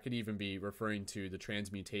ask, like that could even be referring to the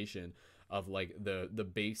transmutation of like the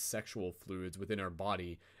base sexual fluids within our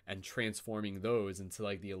body and transforming those into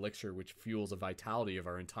like the elixir which fuels the vitality of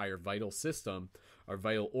our entire vital system, our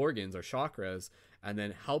vital organs, our chakras, and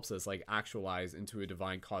then helps us like actualize into a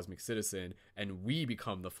divine cosmic citizen, and we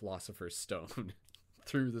become the philosopher's stone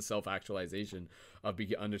through the self-actualization of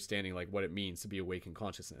understanding like what it means to be awake in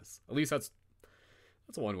consciousness. At least that's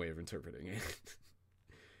one way of interpreting it.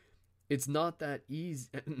 It's not that easy.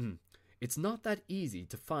 It's not that easy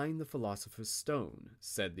to find the philosopher's stone,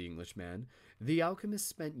 said the Englishman. The alchemists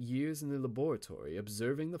spent years in the laboratory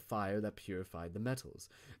observing the fire that purified the metals.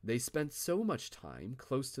 They spent so much time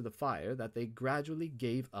close to the fire that they gradually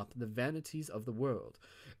gave up the vanities of the world.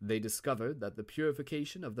 They discovered that the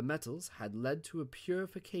purification of the metals had led to a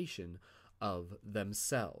purification of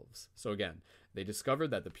themselves. So again, they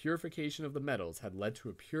discovered that the purification of the metals had led to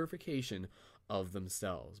a purification of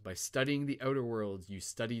themselves. By studying the outer worlds, you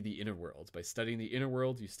study the inner worlds. By studying the inner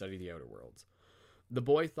worlds, you study the outer worlds. The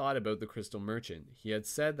boy thought about the crystal merchant. He had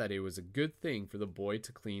said that it was a good thing for the boy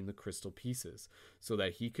to clean the crystal pieces, so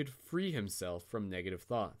that he could free himself from negative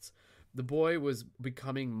thoughts. The boy was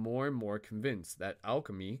becoming more and more convinced that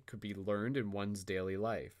alchemy could be learned in one's daily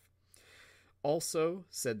life. Also,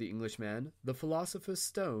 said the Englishman, the philosopher's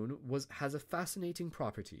stone has a fascinating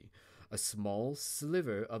property. A small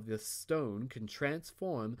sliver of the stone can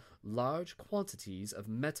transform large quantities of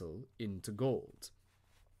metal into gold.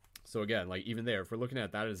 So again, like even there, if we're looking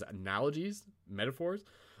at that as analogies, metaphors,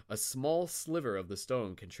 a small sliver of the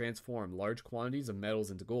stone can transform large quantities of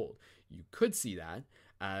metals into gold. You could see that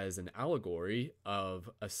as an allegory of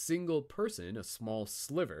a single person, a small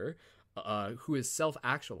sliver, who is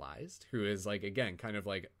self-actualized, who is like, again, kind of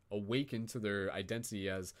like awaken to their identity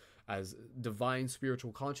as divine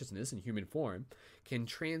spiritual consciousness in human form, can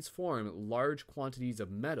transform large quantities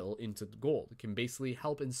of metal into gold. It can basically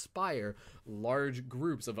help inspire large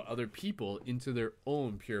groups of other people into their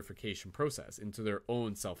own purification process, into their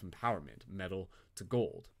own self-empowerment, metal to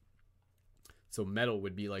gold. So metal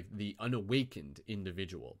would be like the unawakened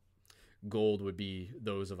individual. Gold would be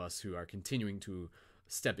those of us who are continuing to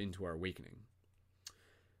step into our awakening.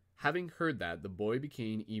 Having heard that, the boy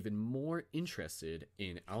became even more interested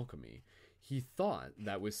in alchemy. He thought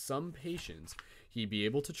that with some patience, he'd be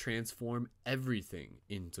able to transform everything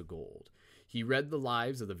into gold. He read the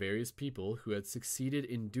lives of the various people who had succeeded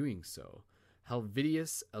in doing so.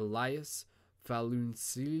 Helvidius, Elias,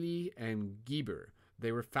 Faluncili, and Geber.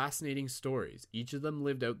 They were fascinating stories. Each of them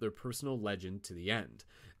lived out their personal legend to the end.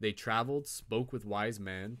 They traveled, spoke with wise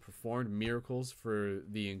men, performed miracles for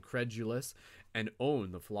the incredulous, and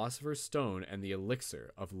owned the philosopher's stone and the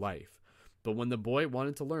elixir of life. But when the boy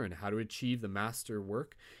wanted to learn how to achieve the master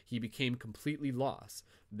work, he became completely lost.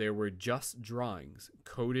 There were just drawings,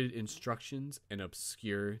 coded instructions, and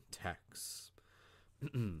obscure texts.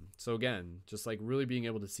 So again, just like really being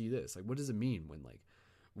able to see this, like what does it mean when like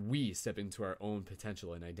we step into our own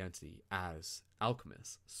potential and identity as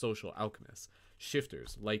alchemists, social alchemists,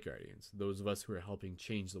 shifters, light guardians, those of us who are helping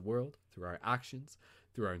change the world through our actions,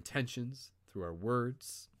 through our intentions, through our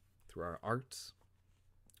words, through our arts.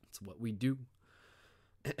 It's what we do.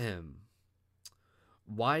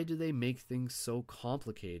 Why do they make things so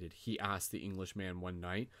complicated? He asked the Englishman one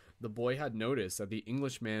night. The boy had noticed that the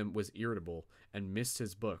Englishman was irritable and missed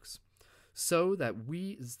his books. So that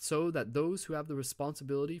those who have the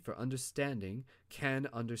responsibility for understanding can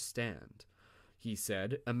understand. He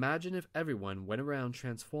said, imagine if everyone went around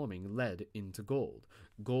transforming lead into gold.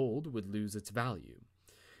 Gold would lose its value.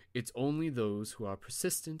 It's only those who are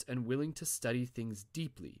persistent and willing to study things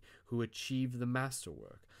deeply who achieve the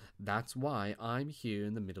masterwork. That's why I'm here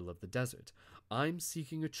in the middle of the desert. I'm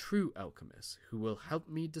seeking a true alchemist who will help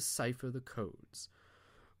me decipher the codes.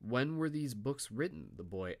 When were these books written? The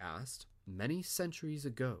boy asked. Many centuries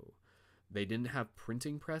ago. They didn't have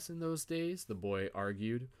printing press in those days, the boy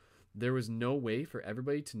argued. There was no way for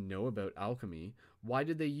everybody to know about alchemy. Why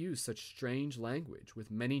did they use such strange language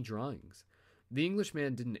with many drawings? The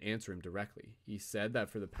Englishman didn't answer him directly. He said that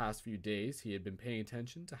for the past few days he had been paying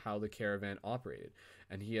attention to how the caravan operated,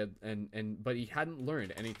 but he hadn't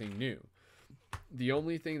learned anything new. The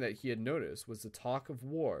only thing that he had noticed was the talk of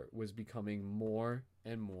war was becoming more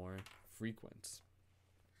and more frequent.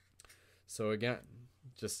 So again,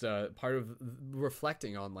 just part of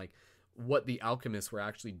reflecting on like what the alchemists were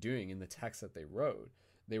actually doing in the text that they wrote.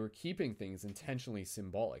 They were keeping things intentionally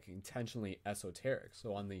symbolic, intentionally esoteric.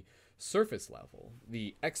 So on the surface level,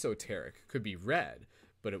 the exoteric could be read,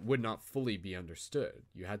 but it would not fully be understood.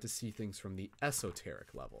 You had to see things from the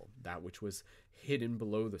esoteric level, that which was hidden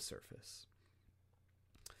below the surface.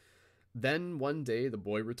 Then one day the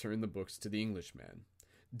boy returned the books to the Englishman.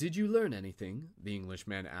 Did you learn anything? The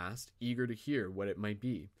Englishman asked, eager to hear what it might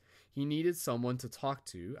be. He needed someone to talk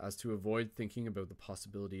to as to avoid thinking about the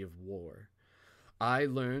possibility of war. I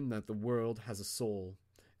learned that the world has a soul,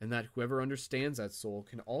 and that whoever understands that soul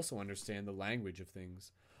can also understand the language of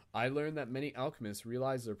things. I learned that many alchemists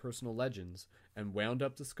realized their personal legends and wound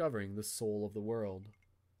up discovering the soul of the world,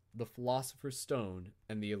 the philosopher's stone,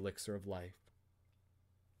 and the elixir of life.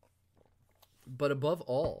 But above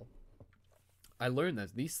all, I learned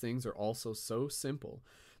that these things are also so simple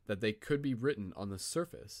that they could be written on the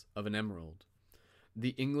surface of an emerald.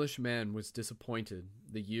 The Englishman was disappointed.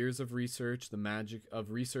 The years of research, the magic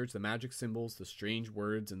symbols, the strange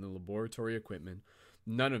words, and the laboratory equipment,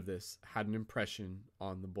 none of this had an impression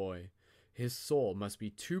on the boy. His soul must be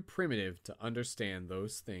too primitive to understand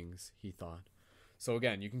those things, he thought. So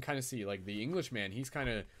again, you can kind of see like the Englishman, he's kind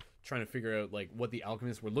of trying to figure out like what the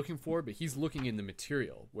alchemists were looking for, but he's looking in the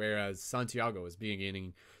material, whereas Santiago is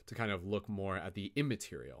beginning to kind of look more at the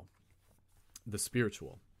immaterial, the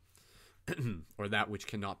spiritual, or that which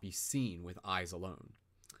cannot be seen with eyes alone.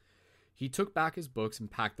 He took back his books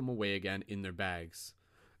and packed them away again in their bags.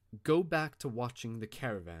 Go back to watching the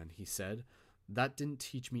caravan, he said. That didn't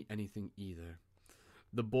teach me anything either.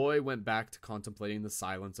 The boy went back to contemplating the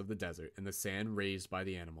silence of the desert and the sand raised by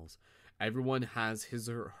the animals. Everyone has his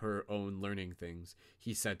or her own learning things,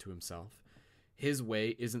 he said to himself. His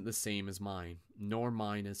way isn't the same as mine, nor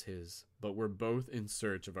mine as his, but we're both in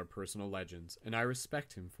search of our personal legends, and I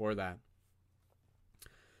respect him for that.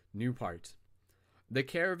 New part. The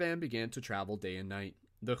caravan began to travel day and night.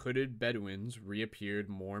 The hooded Bedouins reappeared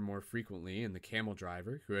more and more frequently, and the camel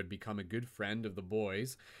driver, who had become a good friend of the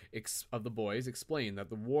boys, explained that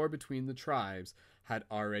the war between the tribes had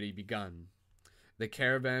already begun. The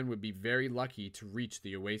caravan would be very lucky to reach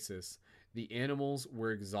the oasis. The animals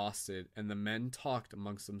were exhausted, and the men talked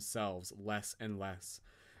amongst themselves less and less.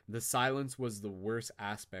 The silence was the worst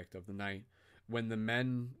aspect of the night. When the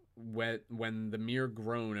mere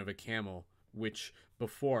groan of a camel, which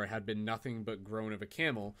before had been nothing but groan of a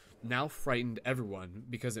camel, now frightened everyone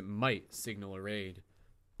because it might signal a raid.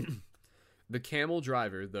 The camel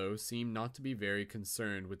driver, though, seemed not to be very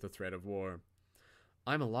concerned with the threat of war.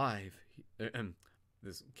 "I'm alive,"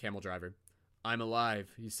 this camel driver. "I'm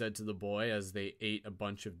alive," he said to the boy as they ate a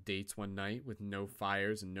bunch of dates one night with no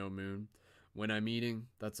fires and no moon. "When I'm eating,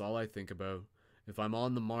 that's all I think about. If I'm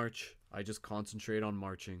on the march, I just concentrate on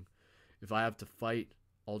marching. If I have to fight,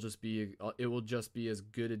 it will just be as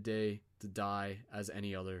good a day to die as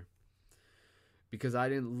any other. Because I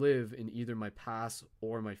didn't live in either my past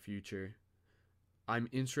or my future. I'm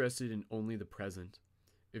interested in only the present.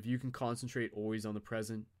 If you can concentrate always on the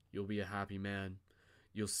present, you'll be a happy man.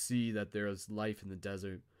 You'll see that there is life in the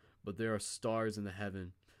desert, but there are stars in the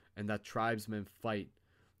heaven, and that tribesmen fight.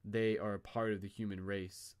 They are a part of the human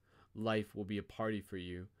race. Life will be a party for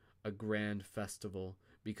you, a grand festival,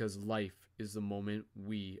 because life is the moment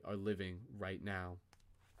we are living right now."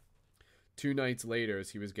 2 nights later,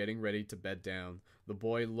 as he was getting ready to bed down, the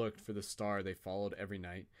boy looked for the star they followed every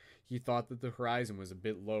night. He thought that the horizon was a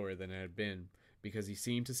bit lower than it had been, because he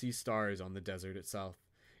seemed to see stars on the desert itself.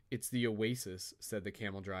 "It's the oasis," said the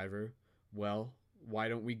camel driver. "Well, why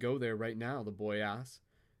don't we go there right now?" the boy asked.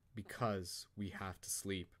 "Because we have to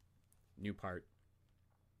sleep." New part.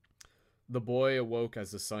 The boy awoke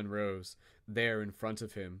as the sun rose. There in front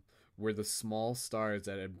of him were the small stars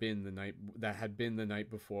that had been the night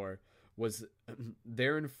before.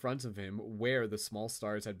 There in front of him, where the small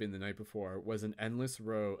stars had been the night before, was an endless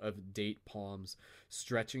row of date palms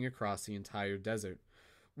stretching across the entire desert.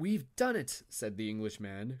 "We've done it," said the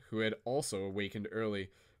Englishman, who had also awakened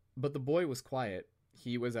early. But the boy was quiet.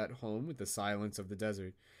 He was at home with the silence of the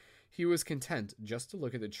desert. He was content just to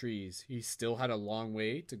look at the trees. He still had a long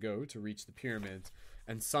way to go to reach the pyramids,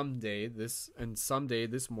 and someday this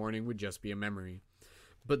morning would just be a memory.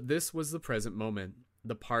 But this was the present moment,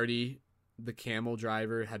 the party the camel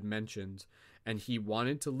driver had mentioned, and he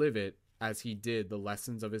wanted to live it as he did the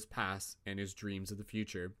lessons of his past and his dreams of the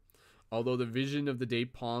future. Although the vision of the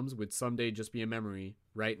date palms would someday just be a memory,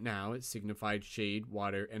 right now it signified shade,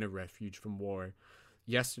 water, and a refuge from war.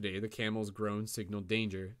 Yesterday, the camel's groan signaled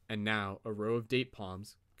danger, and now a row of date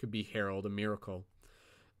palms could be herald a miracle.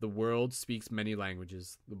 The world speaks many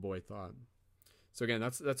languages, the boy thought. So again,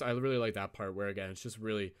 that's I really like that part where again it's just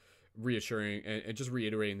really reassuring and just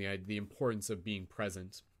reiterating the importance of being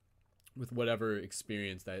present with whatever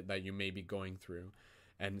experience that you may be going through.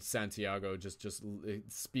 And Santiago just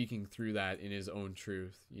speaking through that in his own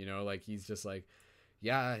truth, like he's just like,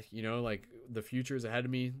 yeah, like the future is ahead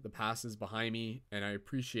of me, the past is behind me, and I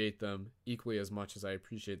appreciate them equally as much as I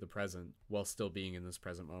appreciate the present while still being in this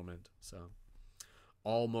present moment. So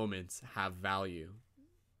all moments have value.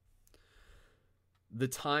 The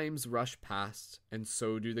times rush past, and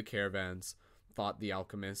so do the caravans, thought the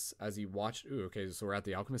alchemist as he watched. So we're at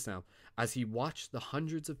the alchemist now. As he watched the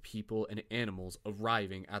hundreds of people and animals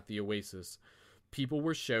arriving at the oasis. People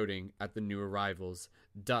were shouting at the new arrivals.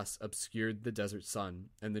 Dust obscured the desert sun,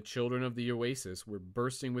 and the children of the oasis were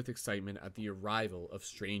bursting with excitement at the arrival of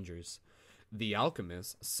strangers. The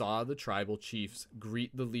alchemist saw the tribal chiefs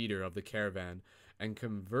greet the leader of the caravan and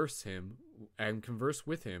converse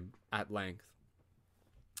with him at length.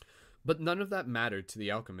 But none of that mattered to the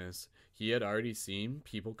alchemist. He had already seen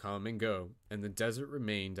people come and go, and the desert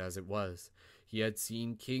remained as it was. He had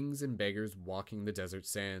seen kings and beggars walking the desert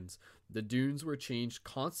sands. The dunes were changed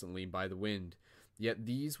constantly by the wind, yet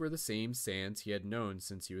these were the same sands he had known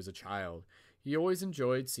since he was a child. He always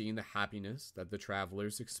enjoyed seeing the happiness that the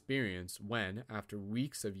travelers experienced when, after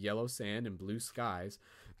weeks of yellow sand and blue skies,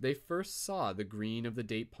 they first saw the green of the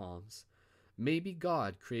date palms. Maybe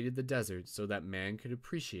God created the desert so that man could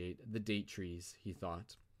appreciate the date trees, he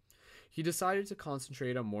thought. He decided to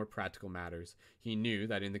concentrate on more practical matters. He knew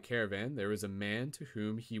that in the caravan there was a man to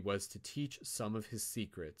whom he was to teach some of his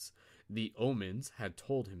secrets. The omens had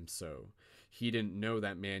told him so. He didn't know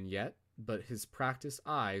that man yet, but his practiced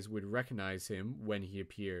eyes would recognize him when he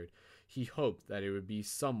appeared. He hoped that it would be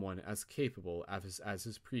someone as capable as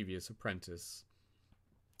his previous apprentice.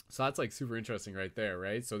 So that's like super interesting right there,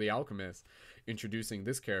 right? So the alchemist introducing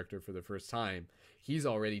this character for the first time, he's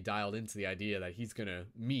already dialed into the idea that he's going to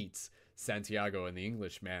meet Santiago and the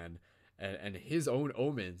Englishman and his own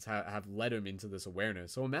omens have led him into this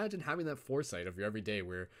awareness. So imagine having that foresight of your everyday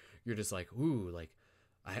where you're just like, ooh, like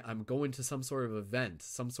I'm going to some sort of event,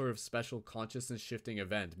 some sort of special consciousness shifting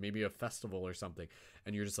event, maybe a festival or something,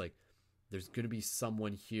 and you're just like, there's going to be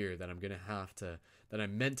someone here that I'm going to have to, that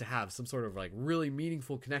I'm meant to have some sort of like really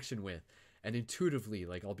meaningful connection with. And intuitively,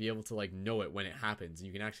 like I'll be able to like know it when it happens. And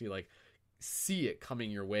you can actually like see it coming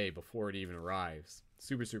your way before it even arrives.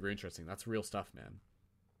 Super, super interesting. That's real stuff, man.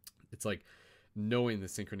 It's like knowing the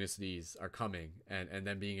synchronicities are coming and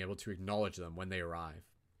then being able to acknowledge them when they arrive.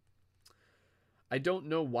 I don't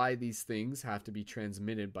know why these things have to be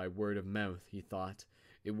transmitted by word of mouth, he thought.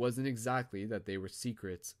 It wasn't exactly that they were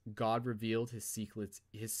secrets. God revealed his secrets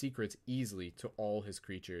easily to all his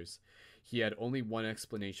creatures. He had only one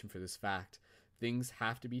explanation for this fact. Things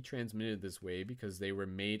have to be transmitted this way because they were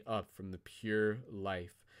made up from the pure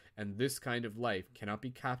life, and this kind of life cannot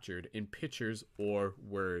be captured in pictures or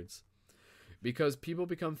words. Because people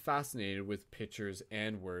become fascinated with pictures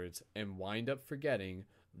and words and wind up forgetting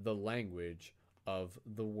the language of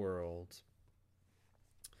the world.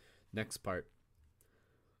 Next part.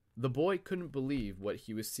 The boy couldn't believe what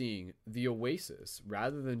he was seeing. The oasis,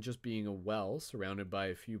 rather than just being a well surrounded by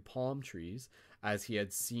a few palm trees, as he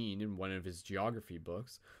had seen in one of his geography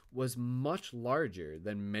books, was much larger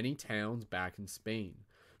than many towns back in Spain.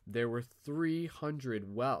 There were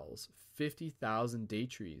 300 wells, 50,000 day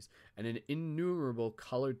trees, and an innumerable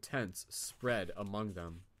colored tents spread among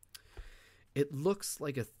them. It looks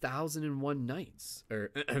like 1,001 nights,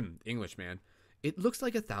 Englishman. It looks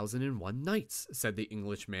like 1,001 nights, said the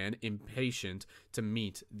Englishman, impatient to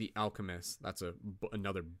meet the Alchemist. That's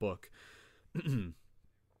another book.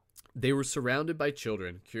 They were surrounded by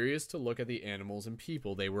children, curious to look at the animals and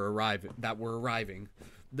people that were arriving.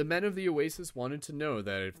 The men of the oasis wanted to know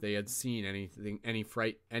that if they had seen any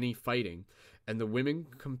fighting, and the women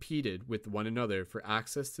competed with one another for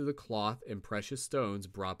access to the cloth and precious stones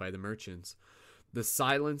brought by the merchants. The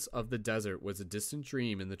silence of the desert was a distant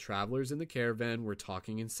dream, and the travelers in the caravan were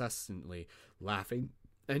talking incessantly, laughing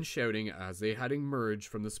and shouting as they had emerged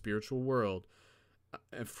from the spiritual world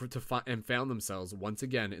and found themselves once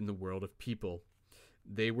again in the world of people.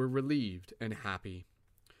 They were relieved and happy.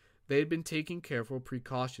 They had been taking careful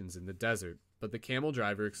precautions in the desert, but the camel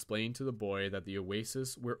driver explained to the boy that the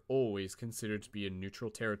oasis were always considered to be in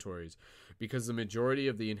neutral territories because the majority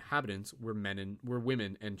of the inhabitants were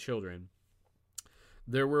women and children.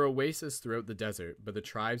 There were oases throughout the desert, but the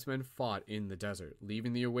tribesmen fought in the desert,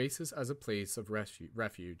 leaving the oasis as a place of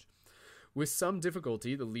refuge. With some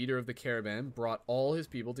difficulty, the leader of the caravan brought all his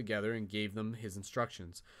people together and gave them his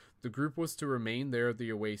instructions. The group was to remain there at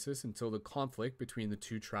the oasis until the conflict between the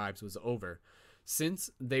two tribes was over. Since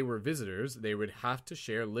they were visitors, they would have to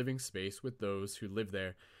share living space with those who lived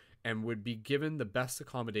there and would be given the best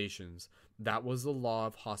accommodations. That was the law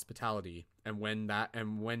of hospitality.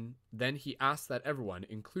 Then he asked that everyone,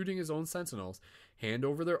 including his own sentinels, hand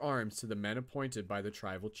over their arms to the men appointed by the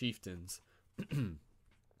tribal chieftains.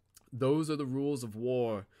 Those are the rules of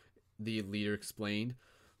war, the leader explained.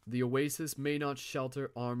 The oasis may not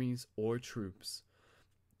shelter armies or troops.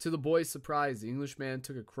 To the boy's surprise, the Englishman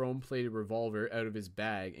took a chrome-plated revolver out of his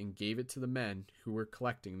bag and gave it to the men who were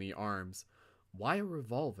collecting the arms. "Why a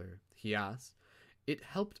revolver?" he asked. "It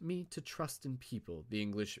helped me to trust in people," the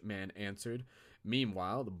Englishman answered.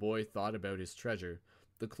 Meanwhile, the boy thought about his treasure.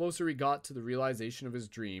 The closer he got to the realization of his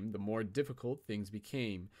dream, the more difficult things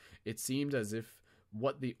became. It seemed as if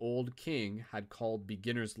what the old king had called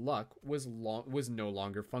beginner's luck was no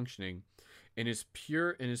longer functioning. In his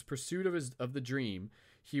pursuit of the dream,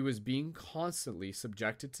 he was being constantly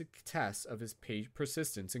subjected to tests of his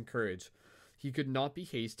persistence and courage. He could not be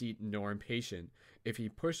hasty nor impatient. If he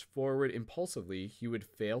pushed forward impulsively, he would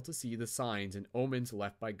fail to see the signs and omens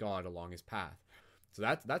left by God along his path. So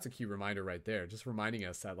that's a key reminder right there. Just reminding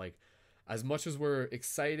us that, like, as much as we're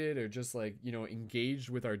excited or just like, engaged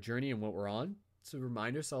with our journey and what we're on, to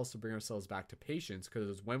remind ourselves to bring ourselves back to patience, because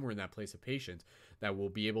it's when we're in that place of patience that we'll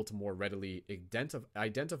be able to more readily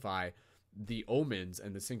identify the omens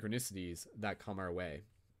and the synchronicities that come our way.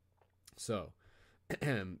 So,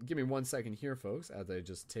 give me 1 second here, folks, as I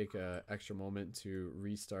just take an extra moment to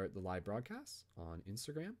restart the live broadcast on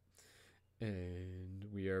Instagram.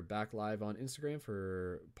 And we are back live on Instagram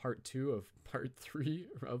for part 2 of part 3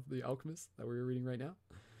 of The Alchemist that we're reading right now.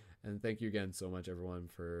 And thank you again so much, everyone,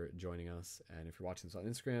 for joining us. And if you're watching this on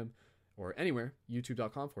Instagram or anywhere,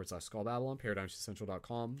 youtube.com/SkullBabylon,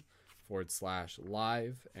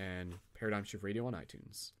 ParadigmShiftCentral.com/live, and Paradigm Shift Radio on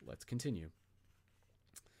iTunes. Let's continue.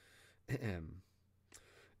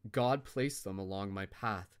 God placed them along my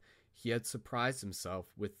path. He had surprised himself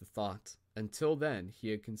with the thought. Until then, he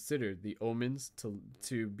had considered the omens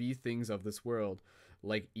to be things of this world,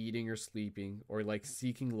 like eating or sleeping, or like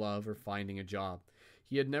seeking love or finding a job.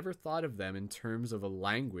 He had never thought of them in terms of a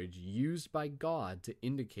language used by God to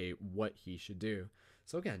indicate what he should do.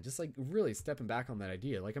 So again, just like really stepping back on that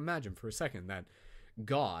idea, like imagine for a second that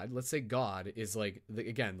God, let's say God is like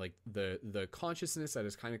the consciousness that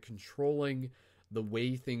is kind of controlling the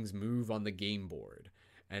way things move on the game board.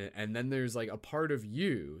 And then there's like a part of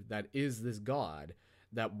you that is this God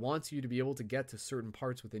that wants you to be able to get to certain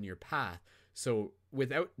parts within your path. So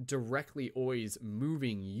without directly always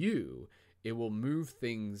moving you, it will move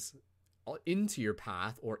things into your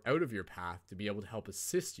path or out of your path to be able to help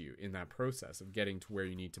assist you in that process of getting to where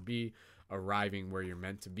you need to be, arriving where you're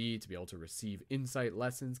meant to be able to receive insight,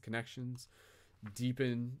 lessons, connections,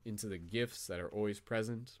 deepen into the gifts that are always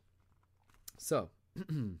present. So,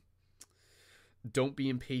 don't be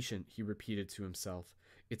impatient, he repeated to himself.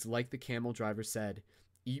 It's like the camel driver said,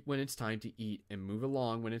 eat when it's time to eat and move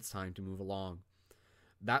along when it's time to move along.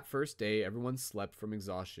 That first day, everyone slept from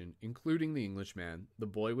exhaustion, including the Englishman. The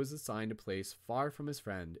boy was assigned a place far from his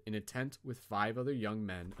friend, in a tent with 5 other young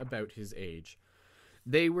men about his age.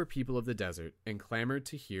 They were people of the desert, and clamored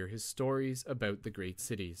to hear his stories about the great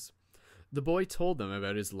cities. The boy told them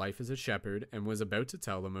about his life as a shepherd, and was about to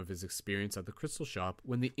tell them of his experience at the crystal shop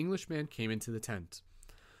when the Englishman came into the tent.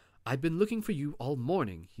 I've been looking for you all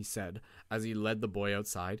morning, he said, as he led the boy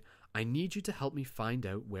outside. I need you to help me find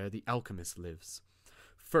out where the alchemist lives.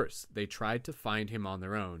 First, they tried to find him on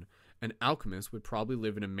their own. An alchemist would probably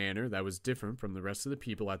live in a manner that was different from the rest of the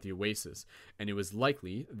people at the oasis, and it was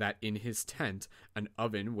likely that in his tent an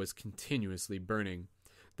oven was continuously burning.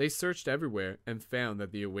 They searched everywhere and found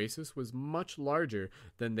that the oasis was much larger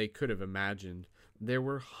than they could have imagined. There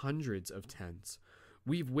were hundreds of tents.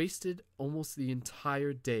 We've wasted almost the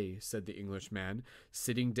entire day, said the Englishman,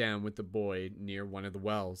 sitting down with the boy near one of the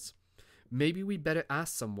wells. Maybe we better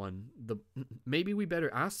ask someone, the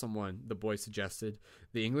boy suggested.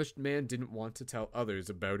 The Englishman didn't want to tell others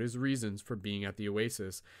about his reasons for being at the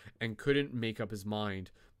oasis, and couldn't make up his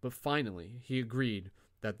mind, but finally he agreed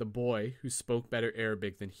that the boy, who spoke better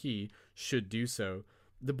Arabic than he, should do so.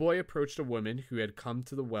 The boy approached a woman who had come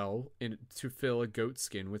to the well to fill a goat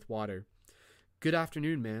skin with water. Good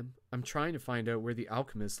afternoon, ma'am. I'm trying to find out where the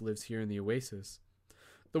alchemist lives here in the oasis.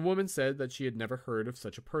 The woman said that she had never heard of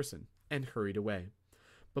such a person, and hurried away.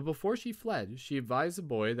 But before she fled, she advised the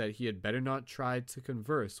boy that he had better not try to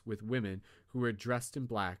converse with women who were dressed in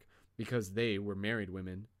black, because they were married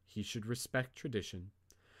women. He should respect tradition.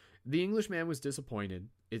 The Englishman was disappointed.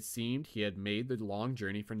 It seemed he had made the long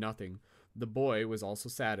journey for nothing. The boy was also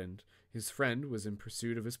saddened. His friend was in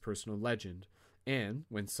pursuit of his personal legend, and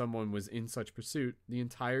when someone was in such pursuit, the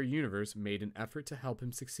entire universe made an effort to help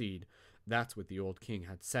him succeed. That's what the old king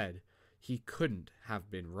had said. He couldn't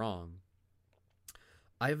have been wrong.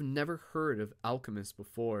 I have never heard of alchemists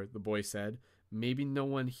before, the boy said. Maybe no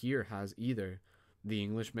one here has either. The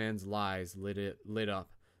Englishman's lies lit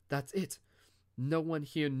up. That's it. No one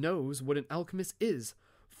here knows what an alchemist is.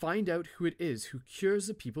 Find out who it is who cures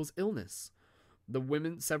the people's illness.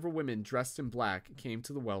 Several women dressed in black came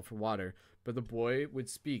to the well for water, but the boy would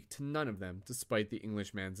speak to none of them, despite the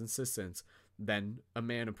Englishman's insistence. Then a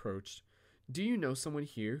man approached. Do you know someone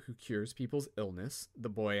here who cures people's illness? The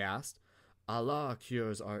boy asked. Allah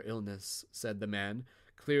cures our illness, said the man,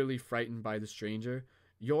 clearly frightened by the stranger.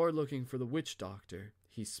 You're looking for the witch doctor.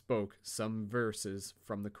 He spoke some verses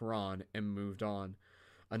from the Quran and moved on.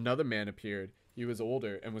 Another man appeared. He was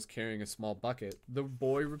older and was carrying a small bucket. The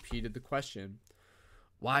boy repeated the question.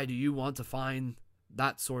 Why do you want to find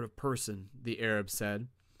that sort of person? The Arab said.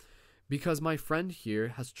 Because my friend here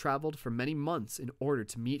has traveled for many months in order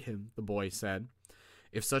to meet him, the boy said.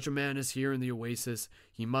 If such a man is here in the oasis,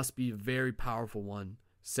 he must be a very powerful one,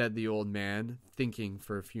 said the old man, thinking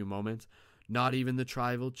for a few moments. Not even the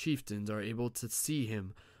tribal chieftains are able to see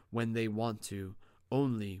him when they want to,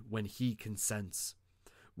 only when he consents.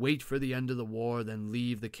 Wait for the end of the war, then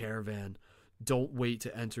leave the caravan. Don't wait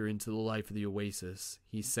to enter into the life of the oasis,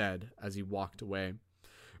 he said as he walked away.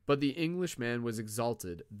 But the Englishman was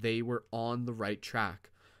exalted. They were on the right track.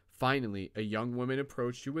 Finally, a young woman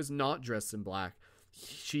approached who was not dressed in black.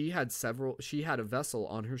 She had a vessel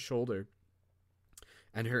on her shoulder,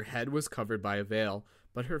 and her head was covered by a veil,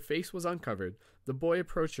 but her face was uncovered. The boy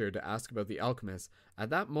approached her to ask about the alchemist. At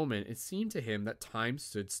that moment it seemed to him that time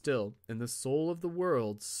stood still, and the soul of the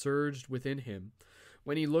world surged within him.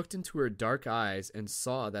 When he looked into her dark eyes and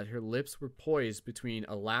saw that her lips were poised between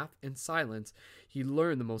a laugh and silence, he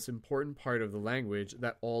learned the most important part of the language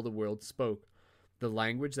that all the world spoke. the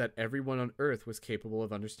language that everyone on earth was capable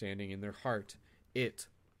of understanding in their heart. It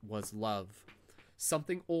was love.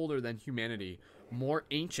 Something older than humanity, more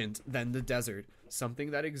ancient than the desert,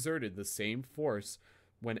 something that exerted the same force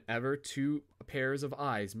whenever two pairs of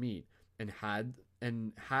eyes meet, and had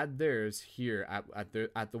theirs here at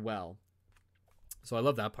the well. So I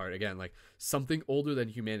love that part again, like something older than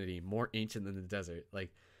humanity, more ancient than the desert.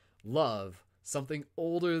 Like love, something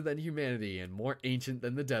older than humanity and more ancient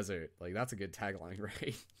than the desert. Like that's a good tagline,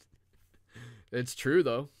 right? It's true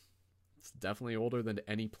though. It's definitely older than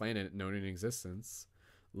any planet known in existence.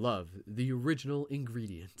 Love, the original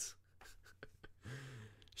ingredient.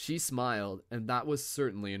 She smiled, and that was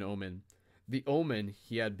certainly an omen. The omen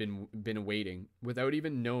he had been awaiting, without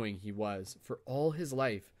even knowing he was, for all his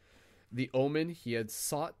life. The omen he had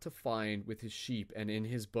sought to find with his sheep and in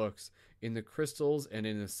his books, in the crystals and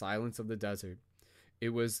in the silence of the desert. It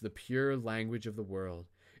was the pure language of the world.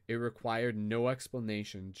 It required no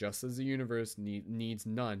explanation, just as the universe needs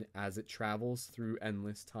none as it travels through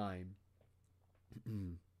endless time.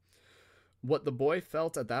 What the boy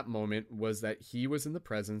felt at that moment was that he was in the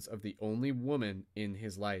presence of the only woman in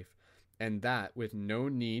his life, and that, with no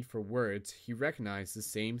need for words, he recognized the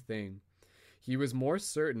same thing. He was more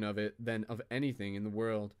certain of it than of anything in the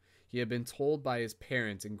world. He had been told by his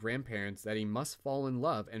parents and grandparents that he must fall in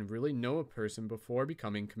love and really know a person before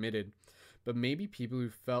becoming committed. But maybe people who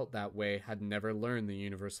felt that way had never learned the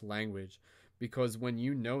universal language, because when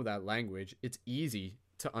you know that language, it's easy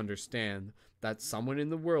to understand that someone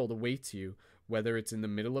in the world awaits you, whether it's in the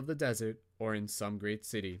middle of the desert or in some great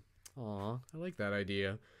city. Aw, I like that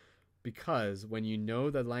idea. Because when you know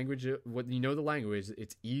the language,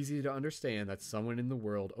 it's easy to understand that someone in the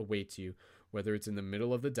world awaits you, whether it's in the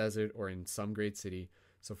middle of the desert or in some great city.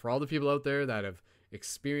 So for all the people out there that have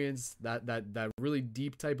experienced that really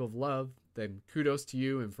deep type of love, then kudos to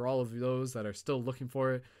you. And for all of those that are still looking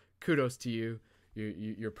for it, kudos to you.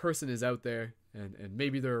 Your person is out there, and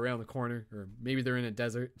maybe they're around the corner, or maybe they're in a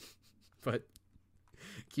desert. But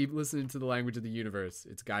keep listening to the language of the universe.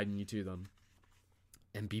 It's guiding you to them.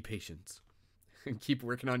 And be patient. And keep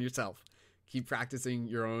working on yourself. Keep practicing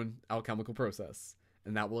your own alchemical process,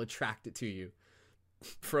 and that will attract it to you.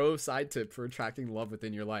 Pro side tip for attracting love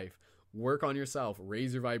within your life. Work on yourself.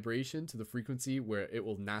 Raise your vibration to the frequency where it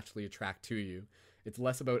will naturally attract to you. It's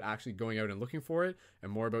less about actually going out and looking for it,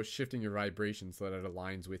 and more about shifting your vibration so that it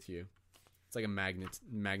aligns with you. It's like a magnetism.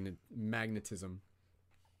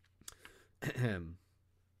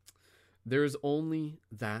 There is only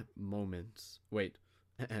that moment. Wait.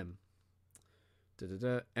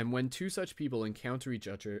 And when two such people encounter each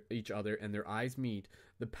other and their eyes meet,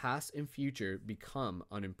 the past and future become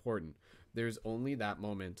unimportant. There is only that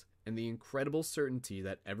moment, and the incredible certainty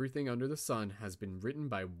that everything under the sun has been written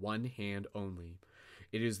by one hand only.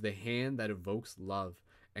 It is the hand that evokes love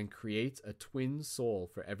and creates a twin soul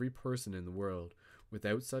for every person in the world.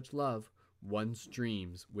 Without such love, one's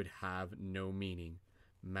dreams would have no meaning.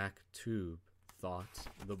 Maktub, thought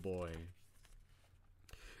the boy.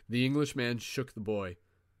 The Englishman shook the boy.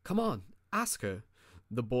 Come on, ask her.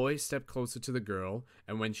 The boy stepped closer to the girl,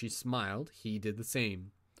 and when she smiled, he did the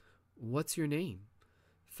same. What's your name?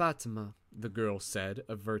 Fatima, the girl said,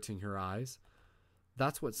 averting her eyes.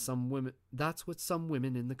 That's what some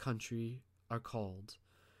women in the country are called.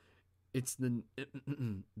 It's the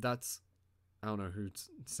that's I don't know who's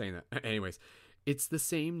saying that. Anyways, it's the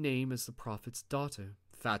same name as the prophet's daughter,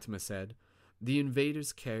 Fatima said. The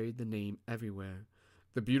invaders carried the name everywhere.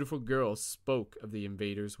 The beautiful girl spoke of the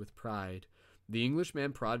invaders with pride. The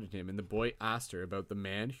Englishman prodded him, and the boy asked her about the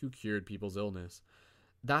man who cured people's illness.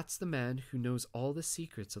 That's the man who knows all the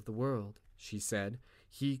secrets of the world, she said.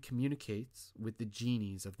 He communicates with the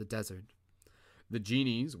genies of the desert. The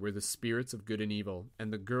genies were the spirits of good and evil,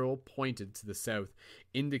 and the girl pointed to the south,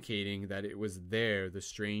 indicating that it was there the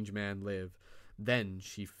strange man lived. Then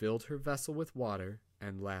she filled her vessel with water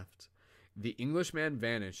and left. The Englishman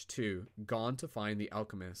vanished, too, gone to find the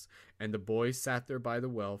alchemist, and the boy sat there by the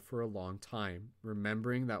well for a long time,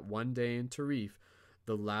 remembering that one day in Tarif,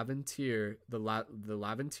 the Lavantier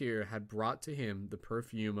had brought to him the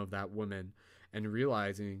perfume of that woman, and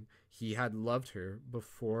realizing he had loved her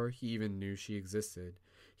before he even knew she existed.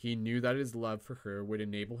 He knew that his love for her would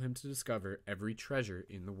enable him to discover every treasure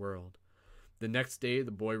in the world. The next day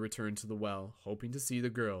the boy returned to the well, hoping to see the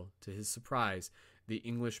girl. To his surprise, the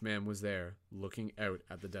Englishman was there, looking out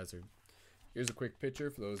at the desert. Here's a quick picture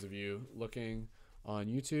for those of you looking on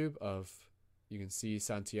YouTube of, you can see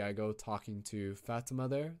Santiago talking to Fatima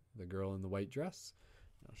there, the girl in the white dress.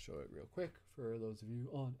 I'll show it real quick for those of you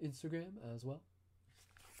on Instagram as well.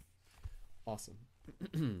 Awesome.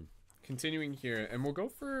 Continuing here, and we'll go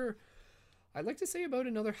for I'd like to say about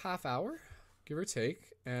another half hour, give or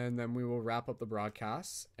take, and then we will wrap up the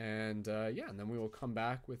broadcast. And and then we will come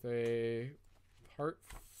back with a part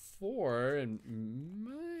 4 and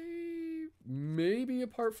maybe a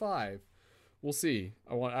part 5. We'll see.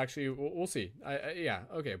 We'll see. Yeah,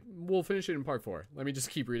 okay. We'll finish it in part 4. Let me just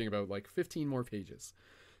keep reading about like 15 more pages.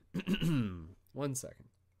 1 second.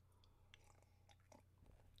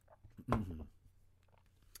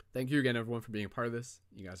 Thank you again, everyone, for being a part of this.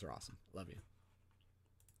 You guys are awesome. Love you.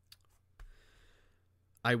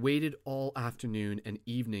 I waited all afternoon and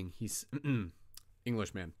evening,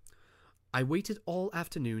 Englishman. I waited all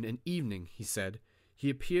afternoon and evening, he said. He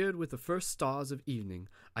appeared with the first stars of evening.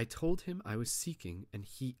 I told him I was seeking, and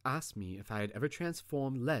he asked me if I had ever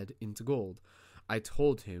transformed lead into gold. I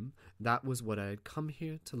told him that was what I had come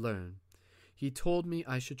here to learn. He told me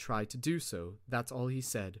I should try to do so. That's all he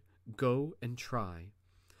said. Go and try.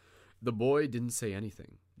 The boy didn't say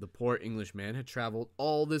anything. The poor Englishman had traveled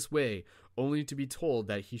all this way, only to be told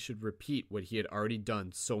that he should repeat what he had already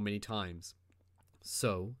done so many times.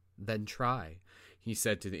 So, then try, he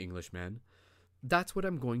said to the Englishman. That's what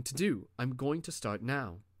I'm going to do. I'm going to start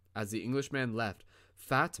now. As the Englishman left,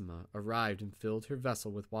 Fatima arrived and filled her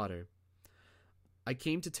vessel with water. I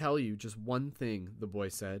came to tell you just one thing, the boy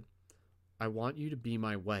said. I want you to be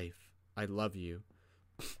my wife. I love you.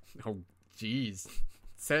 Oh, jeez.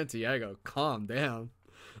 Santiago, calm down.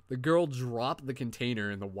 The girl dropped the container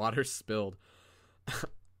and the water spilled.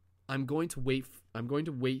 I'm going to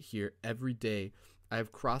wait here every day. I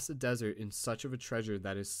have crossed the desert in search of a treasure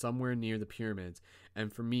that is somewhere near the pyramids,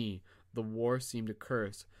 and for me, the war seemed a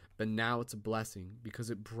curse, but now it's a blessing because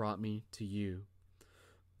it brought me to you.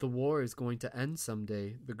 The war is going to end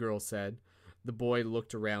someday, the girl said. The boy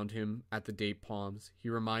looked around him at the date palms. He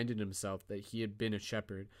reminded himself that he had been a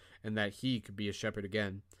shepherd, and that he could be a shepherd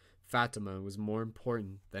again. Fatima was more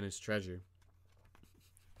important than his treasure.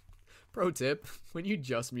 Pro tip, when you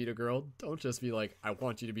just meet a girl, don't just be like, I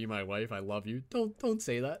want you to be my wife, I love you. Don't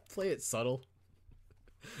say that. Play it subtle.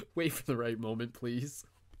 Wait for the right moment, please.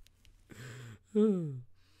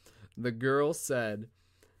 The girl said,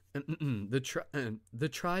 the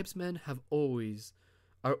tribesmen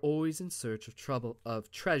are always in search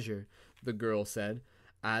of treasure, the girl said,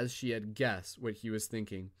 as she had guessed what he was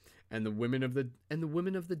thinking, and the women of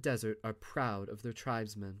the desert are proud of their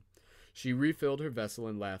tribesmen. She refilled her vessel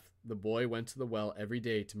and left. The boy went to the well every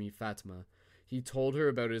day to meet Fatima. He told her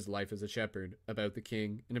about his life as a shepherd, about the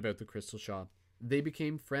king, and about the crystal shop. They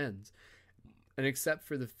became friends, and except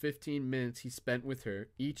for the 15 minutes he spent with her,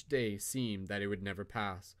 each day seemed that it would never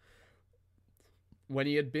pass. When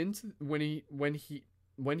he had been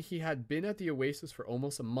at the oasis for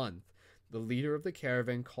almost a month, the leader of the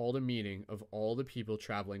caravan called a meeting of all the people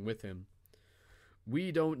traveling with him.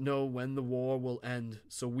 We don't know when the war will end,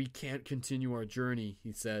 so we can't continue our journey,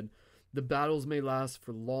 he said. The battles may last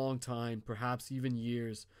for a long time, perhaps even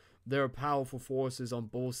years. There are powerful forces on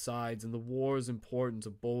both sides, and the war is important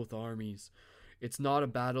to both armies. It's not a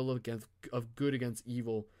battle of good against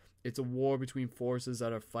evil. It's a war between forces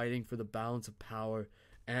that are fighting for the balance of power,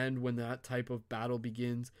 and when that type of battle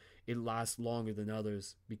begins, it lasts longer than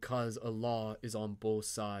others, because Allah is on both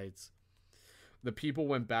sides. The people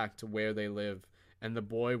went back to where they live, and the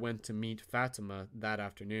boy went to meet Fatima that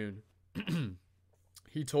afternoon.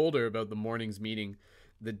 He told her about the morning's meeting,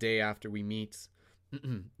 the day after we meet.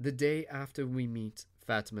 The day after we meet,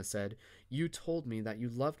 Fatima said, you told me that you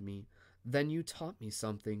loved me. Then you taught me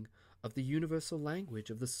something of the universal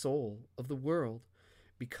language of the soul, of the world.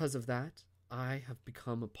 Because of that, I have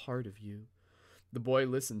become a part of you. The boy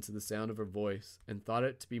listened to the sound of her voice and thought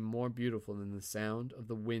it to be more beautiful than the sound of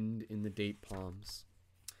the wind in the date palms.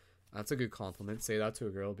 That's a good compliment. Say that to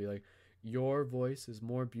a girl. Be like, your voice is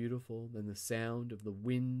more beautiful than the sound of the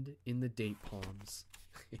wind in the date palms.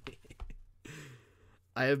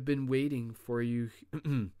 I have been waiting for you.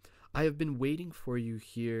 I have been waiting for you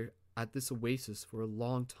here at this oasis for a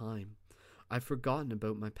long time. I've forgotten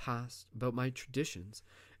about my past, about my traditions,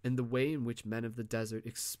 and the way in which men of the desert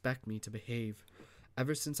expect me to behave.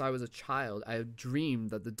 Ever since I was a child, I have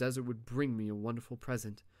dreamed that the desert would bring me a wonderful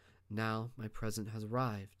present. Now my present has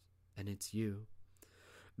arrived, and it's you.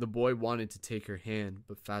 The boy wanted to take her hand,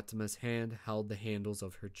 but Fatima's hand held the handles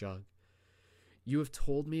of her jug. You have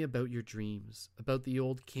told me about your dreams, about the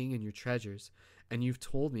old king and your treasures, and you've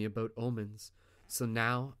told me about omens. So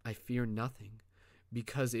now I fear nothing,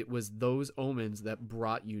 because it was those omens that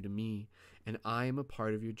brought you to me, and I am a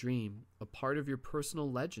part of your dream, a part of your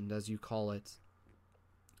personal legend, as you call it.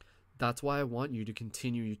 That's why I want you to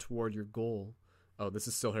continue toward your goal. Oh, this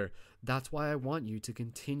is still her. That's why I want you to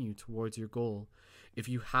continue towards your goal. If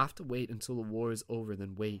you have to wait until the war is over,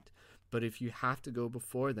 then wait. But if you have to go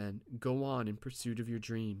before then, go on in pursuit of your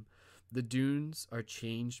dream. The dunes are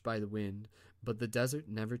changed by the wind, but the desert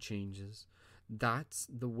never changes. That's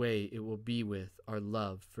the way it will be with our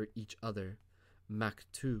love for each other.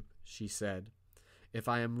 Maktub, she said. If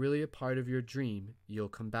I am really a part of your dream, you'll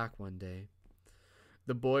come back one day.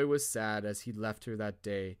 The boy was sad as he left her that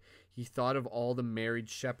day. He thought of all the married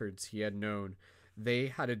shepherds he had known. They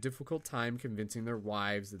had a difficult time convincing their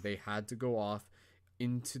wives that they had to go off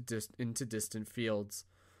into distant fields.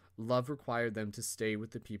 Love required them to stay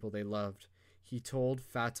with the people they loved. He told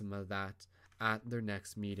Fatima that at their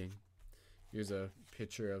next meeting. Here's a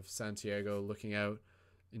picture of Santiago looking out,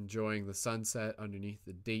 enjoying the sunset underneath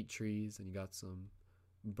the date trees, and you got some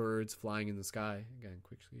birds flying in the sky. Again,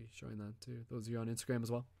 quickly showing that to those of you on Instagram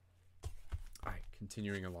as well. All right,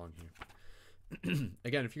 continuing along here.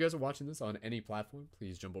 Again, if you guys are watching this on any platform,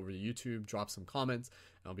 please jump over to YouTube, drop some comments,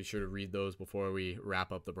 and I'll be sure to read those before we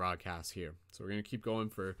wrap up the broadcast here. So we're going to keep going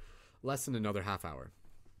for less than another half hour.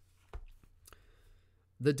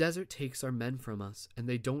 The desert takes our men from us, and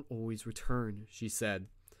they don't always return, she said.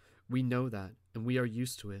 We know that, and we are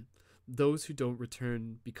used to it. Those who don't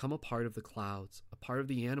return become a part of the clouds, a part of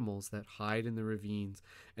the animals that hide in the ravines,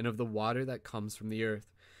 and of the water that comes from the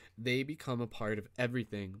earth. They become a part of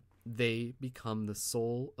everything. They become the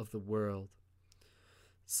soul of the world.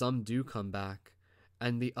 Some do come back,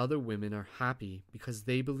 and the other women are happy because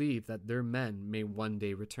they believe that their men may one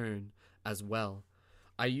day return as well.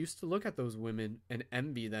 I used to look at those women and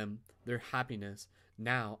envy them, their happiness.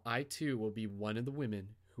 Now I too will be one of the women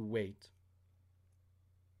who wait.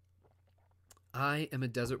 I am a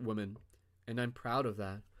desert woman, and I'm proud of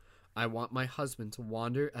that. I want my husband to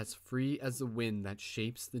wander as free as the wind that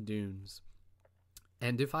shapes the dunes.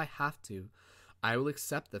 And if I have to, I will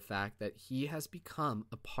accept the fact that he has become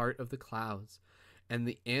a part of the clouds and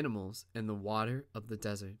the animals and the water of the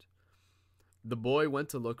desert. The boy went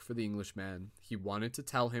to look for the Englishman. He wanted to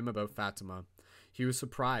tell him about Fatima. He was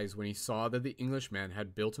surprised when he saw that the Englishman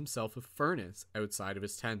had built himself a furnace outside of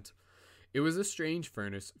his tent. It was a strange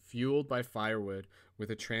furnace, fueled by firewood, with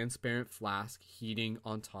a transparent flask heating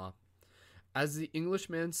on top. As the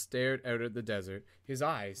Englishman stared out at the desert, his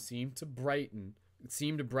eyes seemed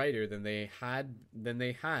brighter than they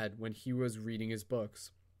had when he was reading his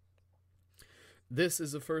books. This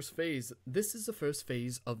is the first phase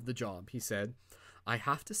of the job, he said. I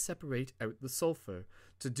have to separate out the sulfur.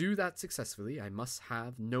 To do that successfully, I must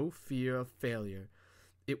have no fear of failure.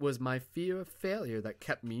 It was my fear of failure that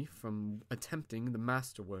kept me from attempting the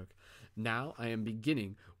masterwork. Now I am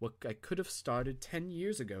beginning what I could have started 10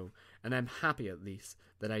 years ago, and I'm happy at least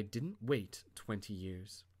that I didn't wait 20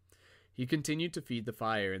 years. He continued to feed the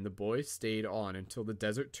fire, and the boy stayed on until the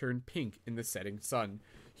desert turned pink in the setting sun.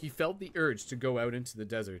 He felt the urge to go out into the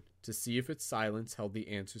desert, to see if its silence held the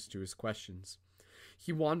answers to his questions.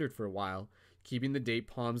 He wandered for a while, keeping the date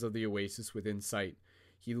palms of the oasis within sight.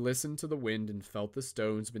 He listened to the wind and felt the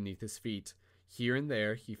stones beneath his feet. Here and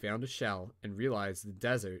there he found a shell, and realized the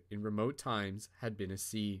desert, in remote times, had been a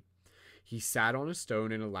sea. He sat on a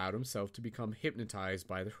stone and allowed himself to become hypnotized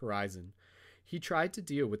by the horizon. He tried to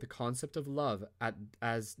deal with the concept of love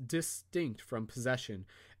as distinct from possession,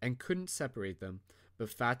 and couldn't separate them.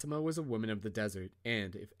 But Fatima was a woman of the desert,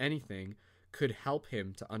 and, if anything could help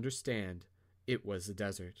him to understand, it was the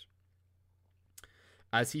desert.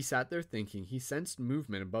 As he sat there thinking, he sensed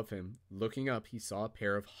movement above him. Looking up, he saw a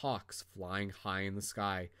pair of hawks flying high in the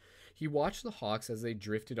sky. He watched the hawks as they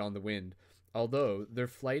drifted on the wind. Although their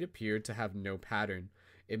flight appeared to have no pattern,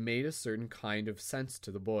 it made a certain kind of sense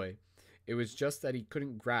to the boy. It was just that he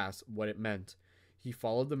couldn't grasp what it meant. He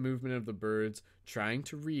followed the movement of the birds, trying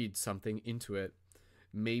to read something into it.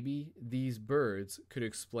 Maybe these birds could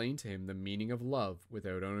explain to him the meaning of love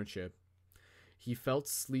without ownership. He felt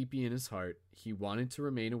sleepy in his heart. He wanted to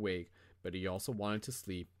remain awake, but he also wanted to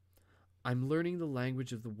sleep. I'm learning the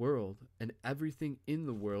language of the world, and everything in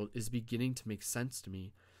the world is beginning to make sense to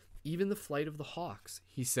me. Even the flight of the hawks,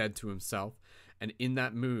 he said to himself, and in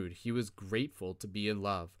that mood he was grateful to be in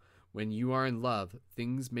love. When you are in love,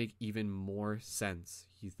 things make even more sense,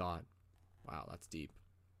 he thought. Wow, that's deep.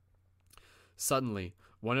 Suddenly,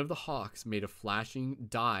 one of the hawks made a flashing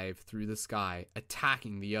dive through the sky,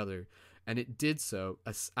 attacking the other, and it did so.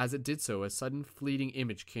 As it did so, a sudden fleeting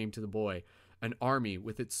image came to the boy, an army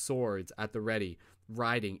with its swords at the ready,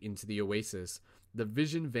 riding into the oasis. The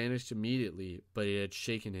vision vanished immediately, but it had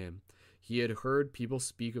shaken him. He had heard people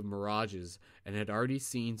speak of mirages, and had already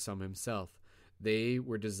seen some himself. They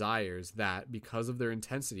were desires that, because of their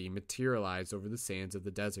intensity, materialized over the sands of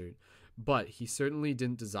the desert. But he certainly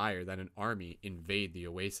didn't desire that an army invade the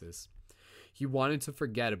oasis. He wanted to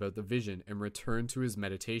forget about the vision and return to his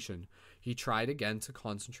meditation. He tried again to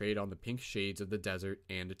concentrate on the pink shades of the desert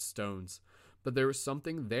and its stones, but there was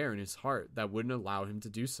something there in his heart that wouldn't allow him to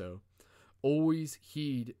do so. Always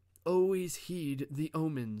heed the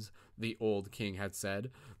omens, the old king had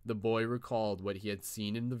said. The boy recalled what he had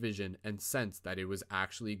seen in the vision and sensed that it was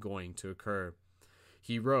actually going to occur.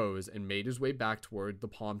 He rose and made his way back toward the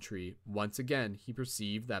palm tree. Once again, he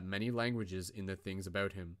perceived that many languages in the things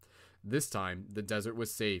about him. This time, the desert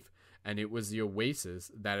was safe, and it was the oasis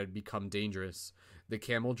that had become dangerous. The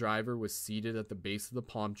camel driver was seated at the base of the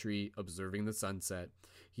palm tree, observing the sunset.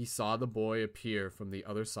 He saw the boy appear from the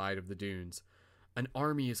other side of the dunes. "An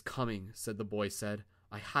army is coming," said the boy said.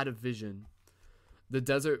 "I had a vision." "The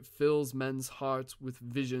desert fills men's hearts with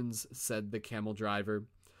visions," said the camel driver.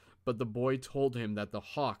 But the boy told him that the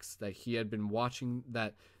hawks that he had been watching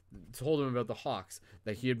about the hawks,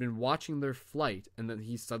 that he had been watching their flight, and that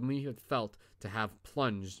he suddenly had felt to have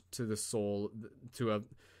plunged to the soul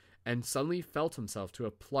suddenly felt himself to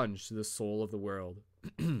have plunged to the soul of the world.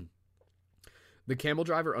 The camel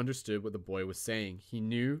driver understood what the boy was saying. He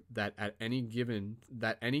knew that any given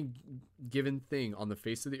thing on the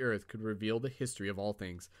face of the earth could reveal the history of all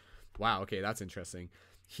things. Wow, okay, that's interesting.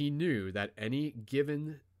 He knew that any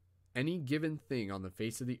given thing on the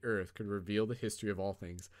face of the earth could reveal the history of all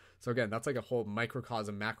things. So again, that's like a whole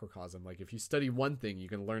microcosm, macrocosm. Like if you study one thing, you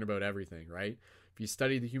can learn about everything, right? If you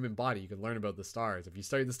study the human body, you can learn about the stars. If you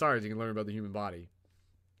study the stars, you can learn about the human body.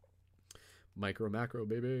 Micro, macro,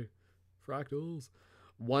 baby. Fractals.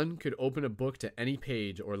 One could open a book to any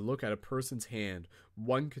page or look at a person's hand.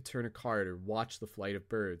 One could turn a card or watch the flight of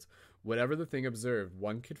birds. Whatever the thing observed,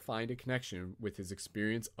 one could find a connection with his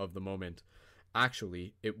experience of the moment.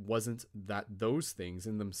 Actually, it wasn't that those things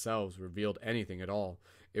in themselves revealed anything at all.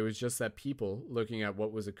 It was just that people, looking at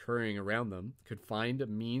what was occurring around them, could find a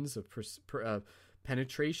means of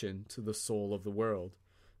penetration to the soul of the world.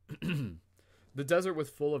 The desert was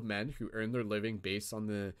full of men who earned their living based on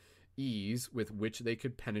the ease with which they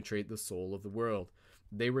could penetrate the soul of the world.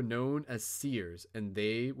 They were known as seers, and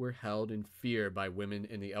they were held in fear by women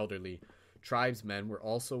and the elderly. Tribesmen were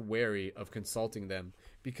also wary of consulting them,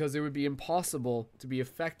 because it would be impossible to be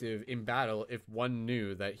effective in battle if one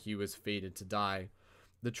knew that he was fated to die.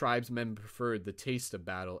 The tribesmen preferred the taste of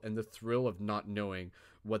battle and the thrill of not knowing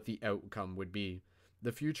what the outcome would be.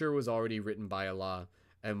 The future was already written by Allah,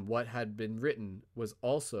 and what had been written was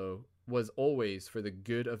always for the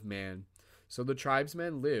good of man. So the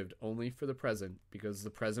tribesmen lived only for the present, because the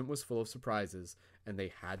present was full of surprises, and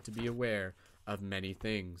they had to be aware of many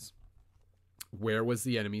things. Where was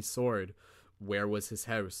the enemy's sword? Where was his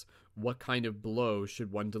house? What kind of blow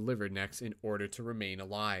should one deliver next in order to remain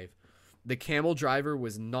alive? The camel driver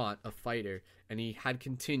was not a fighter, and he had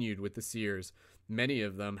continued with the seers. Many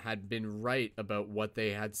of them had been right about what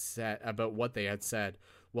they had said,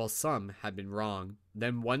 while some had been wrong.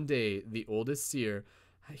 Then one day, the oldest seer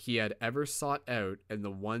he had ever sought out, and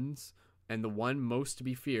the one most to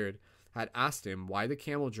be feared, had asked him why the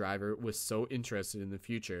camel driver was so interested in the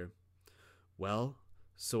future. "Well,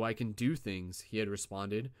 so I can do things," he had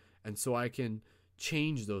responded, "and so I can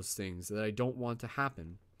change those things that I don't want to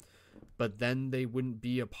happen." "But then they wouldn't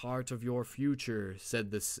be a part of your future,"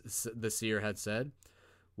 said the seer had said.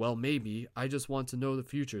 "Well, maybe. I just want to know the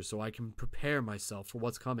future so I can prepare myself for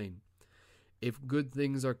what's coming." "If good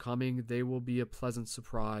things are coming, they will be a pleasant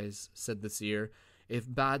surprise," said the seer.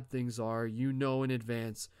 "If bad things are, you know in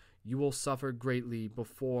advance, you will suffer greatly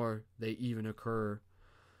before they even occur."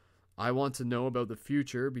 "I want to know about the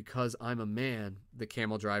future because I'm a man," the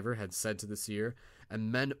camel driver had said to the seer,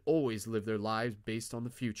 "and men always live their lives based on the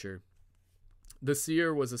future." The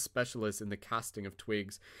seer was a specialist in the casting of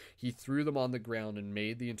twigs. He threw them on the ground and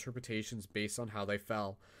made the interpretations based on how they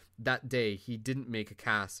fell. That day, he didn't make a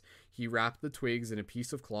cast. He wrapped the twigs in a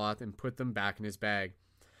piece of cloth and put them back in his bag.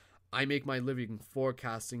 "I make my living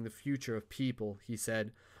forecasting the future of people," he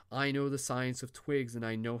said. "I know the science of twigs, and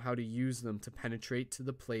I know how to use them to penetrate to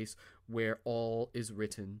the place where all is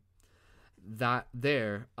written. That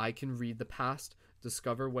there I can read the past,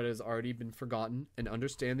 discover what has already been forgotten, and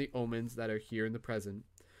understand the omens that are here in the present.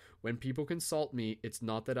 When people consult me, it's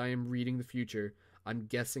not that I am reading the future, I'm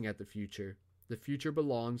guessing at the future. The future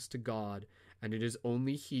belongs to God, and it is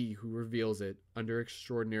only He who reveals it under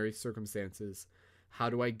extraordinary circumstances. How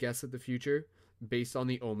do I guess at the future? Based on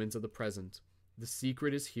the omens of the present. The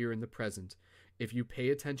secret is here in the present. If you pay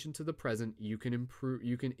attention to the present, you can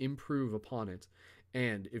improve upon it.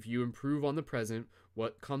 And if you improve on the present,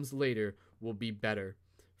 what comes later will be better.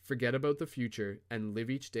 Forget about the future and live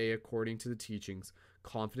each day according to the teachings,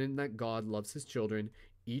 confident that God loves His children.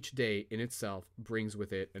 Each day in itself brings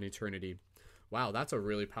with it an eternity." wow, that's a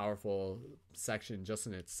really powerful section just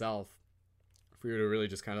in itself. If we were to really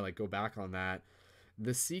just kind of like go back on that,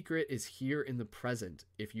 the secret is here in the present.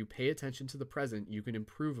 If you pay attention to the present, you can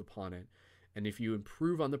improve upon it. And if you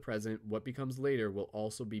improve on the present, what becomes later will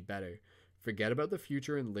also be better. Forget about the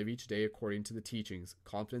future and live each day according to the teachings,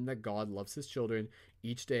 confident that God loves his children.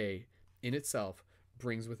 Each day in itself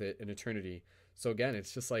brings with it an eternity. So again,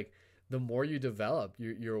 it's just like the more you develop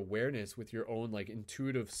your awareness with your own like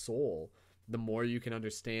intuitive soul, the more you can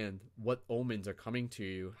understand what omens are coming to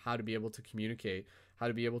you, how to be able to communicate, how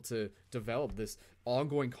to be able to develop this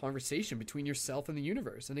ongoing conversation between yourself and the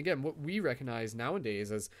universe. And again, what we recognize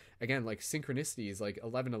nowadays as, again, like synchronicities, like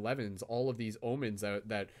 1111s, all of these omens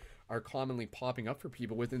that are commonly popping up for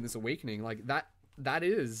people within this awakening, like that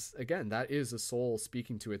is, again, that is a soul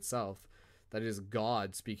speaking to itself. That is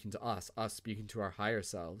God speaking to us speaking to our higher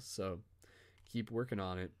selves. So keep working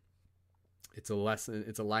on it. It's a lesson,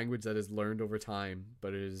 it's a language that is learned over time,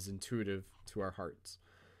 but it is intuitive to our hearts.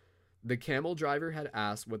 The camel driver had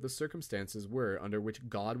asked what the circumstances were under which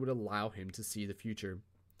God would allow him to see the future.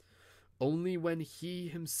 Only when he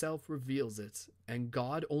himself reveals it, and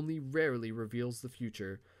God only rarely reveals the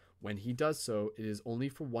future. When he does so, it is only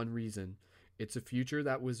for one reason. It's a future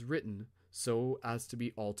that was written so as to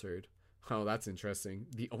be altered. Oh, that's interesting.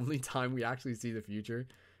 The only time we actually see the future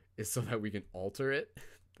is so that we can alter it.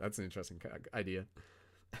 That's an interesting idea.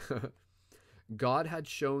 God had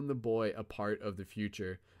shown the boy a part of the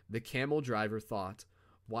future. The camel driver thought,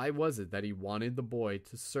 why was it that he wanted the boy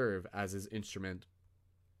to serve as his instrument?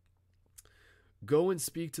 Go and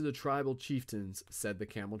speak to the tribal chieftains, said the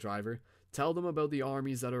camel driver. Tell them about the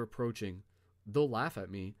armies that are approaching. They'll laugh at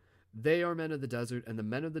me. They are men of the desert, and the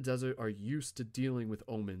men of the desert are used to dealing with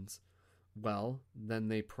omens. Well, then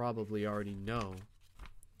they probably already know.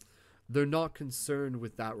 They're not concerned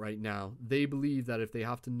with that right now. They believe that if they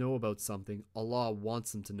have to know about something, Allah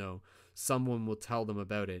wants them to know. Someone will tell them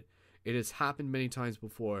about it. It has happened many times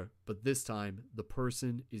before, but this time, the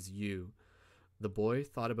person is you. The boy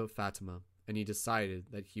thought about Fatima, and he decided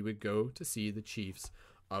that he would go to see the chiefs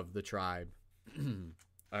of the tribe.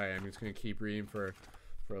 Alright, I'm just going to keep reading for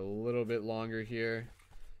a little bit longer here.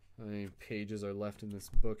 How many pages are left in this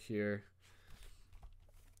book here?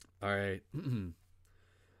 Alright.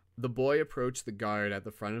 The boy approached the guard at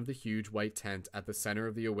the front of the huge white tent at the center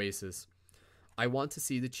of the oasis. I want to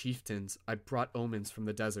see the chieftains. I brought omens from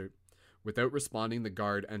the desert. Without responding, the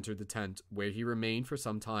guard entered the tent, where he remained for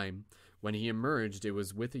some time. When he emerged, it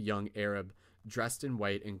was with a young Arab, dressed in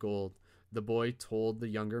white and gold. The boy told the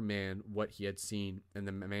younger man what he had seen, and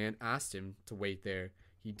the man asked him to wait there.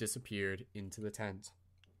 He disappeared into the tent.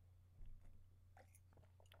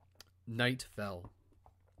 Night fell,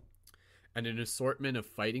 and an assortment of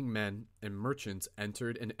fighting men and merchants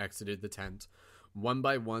entered and exited the tent. One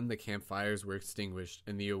by one, the campfires were extinguished,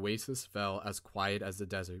 and the oasis fell as quiet as the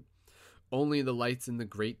desert. Only the lights in the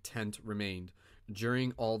great tent remained.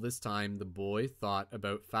 During all this time, the boy thought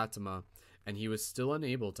about Fatima, and he was still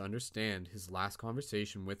unable to understand his last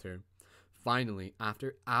conversation with her. Finally,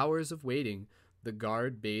 after hours of waiting, the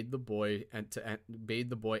guard bade the boy enter.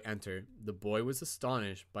 The boy was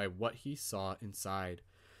astonished by what he saw inside.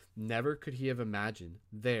 Never could he have imagined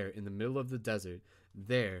there, in the middle of the desert,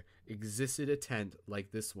 there existed a tent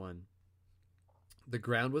like this one. The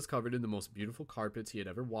ground was covered in the most beautiful carpets he had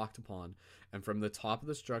ever walked upon, and from the top of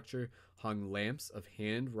the structure hung lamps of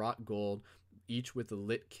hand-wrought gold, each with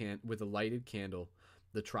a lighted candle.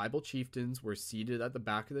 The tribal chieftains were seated at the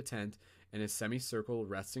back of the tent in a semicircle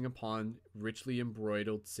resting upon richly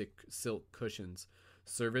embroidered silk cushions.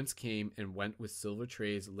 Servants came and went with silver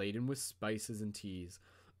trays laden with spices and teas.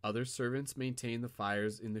 Other servants maintained the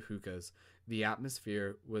fires in the hookahs. The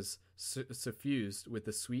atmosphere was suffused with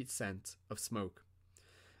the sweet scent of smoke.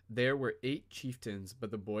 There were 8 chieftains,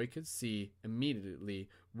 but the boy could see immediately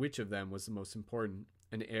which of them was the most important.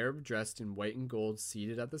 An Arab dressed in white and gold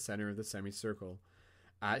seated at the center of the semicircle.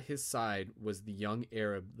 At his side was the young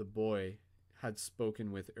Arab the boy had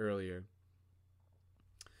spoken with earlier.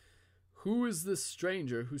 "Who is this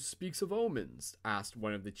stranger who speaks of omens?" asked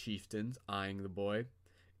one of the chieftains, eyeing the boy.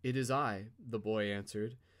 "It is I," the boy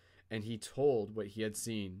answered, and he told what he had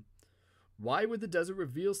seen. "Why would the desert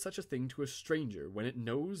reveal such a thing to a stranger when it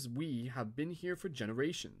knows we have been here for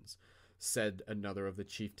generations?" said another of the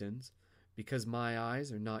chieftains. "Because my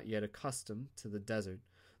eyes are not yet accustomed to the desert,"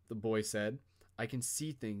 the boy said. "I can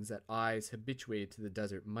see things that eyes habituated to the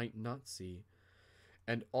desert might not see.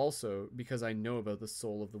 And also because I know about the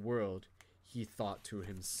soul of the world," he thought to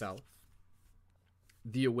himself.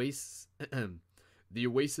 The oasis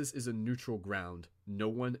is a neutral ground. No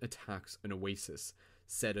one attacks an oasis,"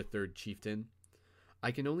 said a third chieftain.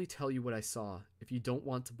 I can only tell you what I saw. If you don't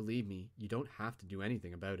want to believe me, you don't have to do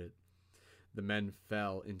anything about it. The men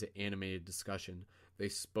fell into animated discussion. They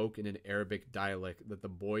spoke in an Arabic dialect that the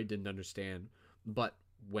boy didn't understand, but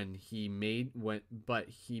when he made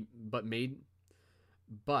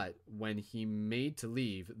to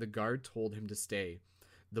leave, the guard told him to stay.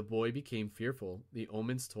 The boy became fearful. The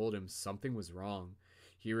omens told him something was wrong.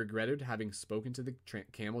 He regretted having spoken to the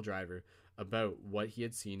camel driver about what he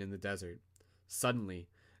had seen in the desert. Suddenly,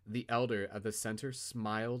 the elder at the center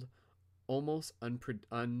smiled almost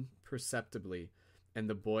unperceptibly, and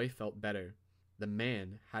the boy felt better. The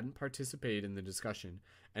man hadn't participated in the discussion,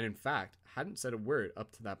 and in fact hadn't said a word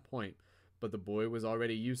up to that point, but the boy was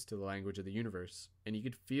already used to the language of the universe, and he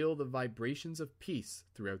could feel the vibrations of peace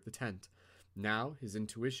throughout the tent. Now his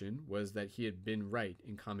intuition was that he had been right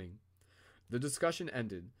in coming. The discussion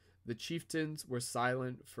ended. The chieftains were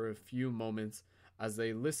silent for a few moments as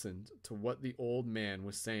they listened to what the old man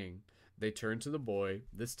was saying. They turned to the boy.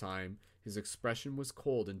 This time, his expression was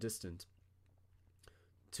cold and distant.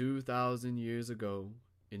 2,000 years ago,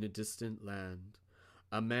 in a distant land,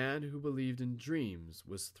 a man who believed in dreams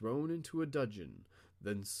was thrown into a dungeon,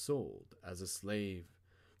 then sold as a slave,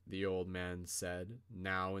 the old man said,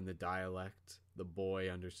 now in the dialect the boy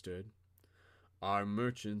understood. Our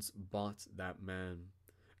merchants bought that man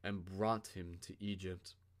and brought him to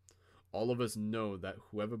Egypt. All of us know that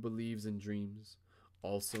whoever believes in dreams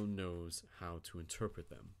also knows how to interpret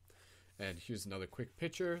them. And here's another quick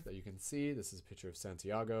picture that you can see. This is a picture of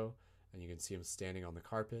Santiago, and you can see him standing on the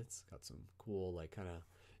carpets. Got some cool, like, kind of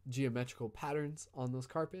geometrical patterns on those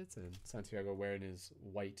carpets, and Santiago wearing his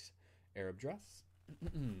white Arab dress.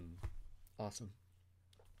 Awesome.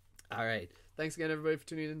 All right. Thanks again, everybody, for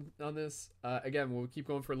tuning in on this. Again, we'll keep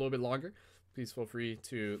going for a little bit longer. Please feel free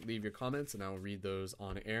to leave your comments, and I will read those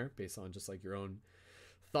on air based on just like your own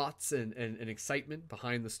thoughts and excitement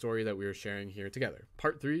behind the story that we are sharing here together.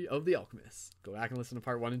 Part 3 of The Alchemist. Go back and listen to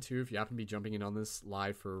part 1 and 2 if you happen to be jumping in on this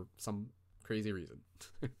live for some crazy reason.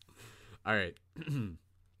 All right.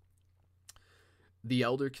 The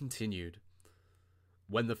elder continued.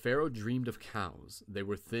 When the pharaoh dreamed of cows, they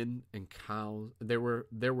were thin, and there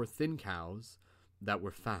were thin cows that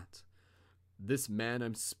were fat. This man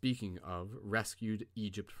I'm speaking of rescued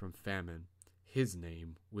Egypt from famine. His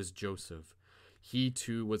name was Joseph. He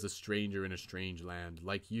too was a stranger in a strange land,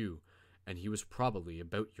 like you, and he was probably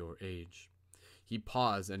about your age. He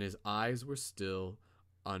paused, and his eyes were still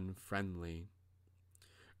unfriendly.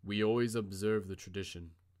 We always observe the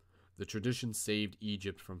tradition. The tradition saved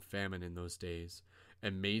Egypt from famine in those days,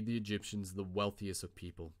 and made the Egyptians the wealthiest of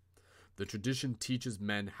people. The tradition teaches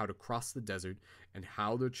men how to cross the desert and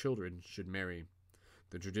how their children should marry.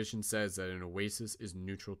 The tradition says that an oasis is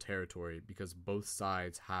neutral territory because both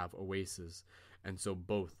sides have oases, and so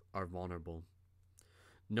both are vulnerable.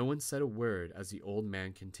 No one said a word as the old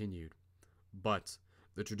man continued. But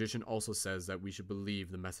the tradition also says that we should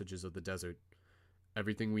believe the messages of the desert.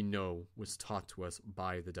 Everything we know was taught to us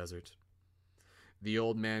by the desert. The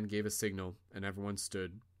old man gave a signal, and everyone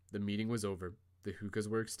stood. The meeting was over. The hookahs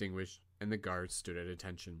were extinguished, and the guards stood at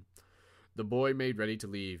attention. The boy made ready to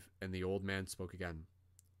leave, and the old man spoke again.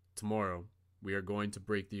 Tomorrow, we are going to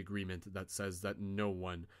break the agreement that says that no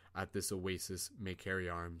one at this oasis may carry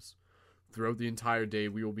arms. Throughout the entire day,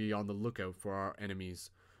 we will be on the lookout for our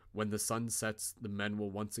enemies. When the sun sets, the men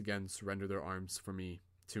will once again surrender their arms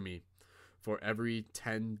to me. For every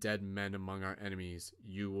 10 dead men among our enemies,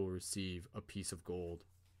 you will receive a piece of gold.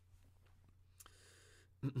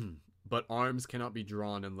 But arms cannot be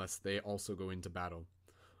drawn unless they also go into battle.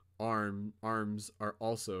 Arms are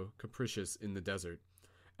also capricious in the desert,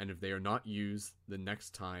 and if they are not used the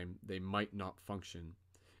next time, they might not function.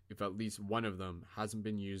 If at least one of them hasn't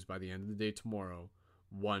been used by the end of the day tomorrow,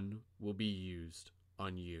 one will be used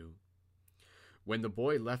on you. When the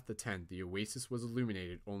boy left the tent, the oasis was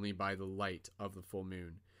illuminated only by the light of the full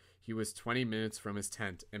moon. He was 20 minutes from his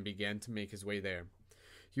tent and began to make his way there.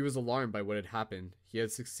 He was alarmed by what had happened. He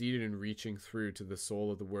had succeeded in reaching through to the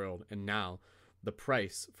soul of the world, and now the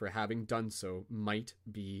price for having done so might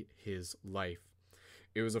be his life.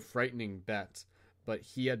 It was a frightening bet, but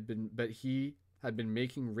he had been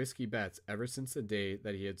making risky bets ever since the day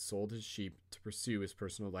that he had sold his sheep to pursue his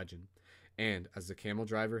personal legend. And, as the camel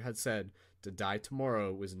driver had said, to die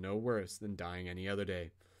tomorrow was no worse than dying any other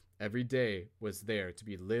day. Every day was there to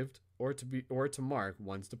be lived or to mark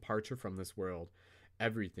one's departure from this world.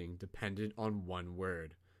 Everything depended on one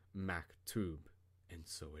word, Maktub, and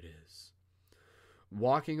so it is.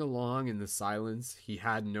 Walking along in the silence, he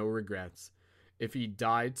had no regrets. If he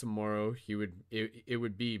died tomorrow, it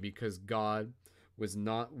would be because God was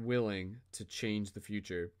not willing to change the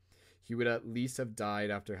future. He would at least have died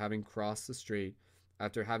after having crossed the strait,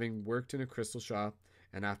 after having worked in a crystal shop,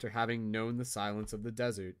 and after having known the silence of the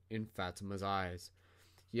desert in Fatima's eyes.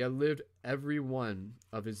 He had lived every one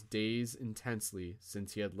of his days intensely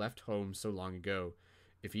since he had left home so long ago.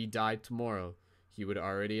 If he died tomorrow, he would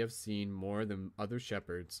already have seen more than other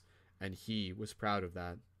shepherds, and he was proud of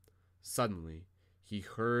that. Suddenly, he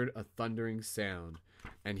heard a thundering sound,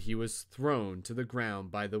 and he was thrown to the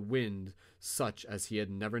ground by the wind such as he had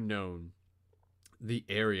never known. The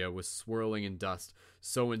area was swirling in dust,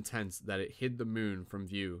 so intense that it hid the moon from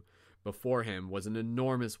view. Before him was an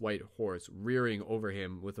enormous white horse rearing over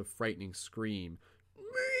him with a frightening scream.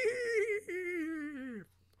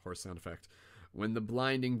 Horse sound effect. When the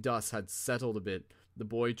blinding dust had settled a bit, the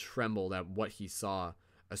boy trembled at what he saw.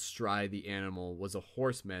 Astride the animal was a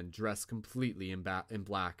horseman dressed completely in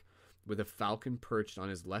black, with a falcon perched on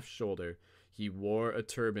his left shoulder. He wore a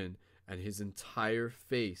turban, and his entire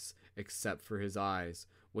face, except for his eyes,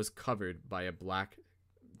 was covered by a black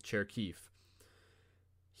cherkif.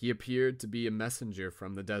 He appeared to be a messenger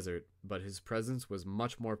from the desert, but his presence was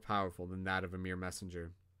much more powerful than that of a mere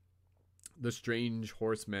messenger. The strange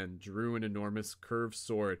horseman drew an enormous curved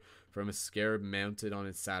sword from a scarab mounted on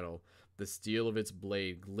his saddle. The steel of its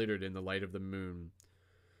blade glittered in the light of the moon.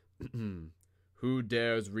 "Who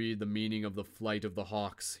dares read the meaning of the flight of the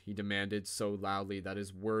hawks?" he demanded so loudly that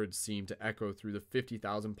his words seemed to echo through the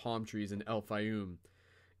 50,000 palm trees in El Fayum.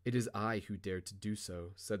 "It is I who dare to do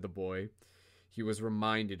so," said the boy. He was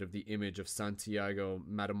reminded of the image of Santiago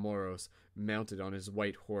Matamoros mounted on his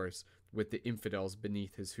white horse, with the infidels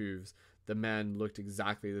beneath his hooves. The man looked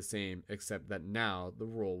exactly the same, except that now the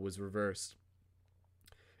role was reversed.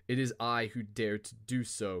 "It is I who dare to do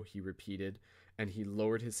so," he repeated, and he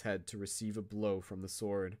lowered his head to receive a blow from the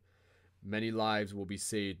sword. "Many lives will be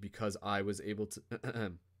saved because I was able to..."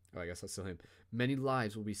 Oh, I guess that's still him. "Many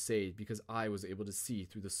lives will be saved because I was able to see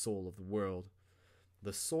through the soul of the world."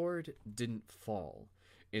 The sword didn't fall.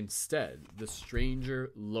 Instead, the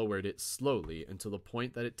stranger lowered it slowly until the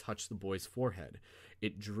point that it touched the boy's forehead.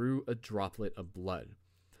 It drew a droplet of blood.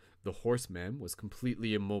 The horseman was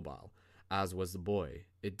completely immobile, as was the boy.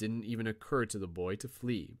 It didn't even occur to the boy to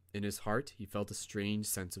flee. In his heart, he felt a strange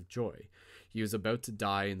sense of joy. He was about to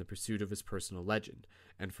die in the pursuit of his personal legend,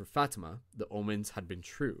 and for Fatima, the omens had been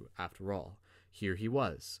true, after all. Here he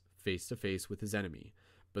was, face to face with his enemy.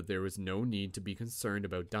 But there was no need to be concerned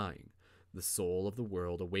about dying. The soul of the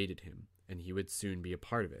world awaited him, and he would soon be a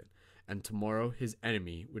part of it, and tomorrow his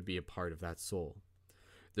enemy would be a part of that soul.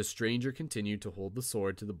 The stranger continued to hold the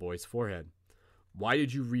sword to the boy's forehead. "Why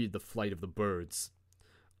did you read the flight of the birds?"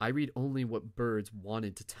 "I read only what birds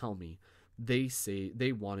wanted to tell me. They say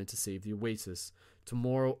they wanted to save the oasis.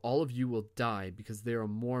 Tomorrow all of you will die because there are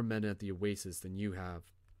more men at the oasis than you have."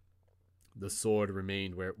 The sword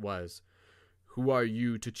remained where it was. "Who are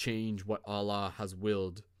you to change what Allah has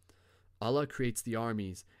willed?" "Allah creates the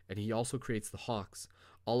armies, and he also creates the hawks.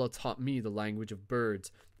 Allah taught me the language of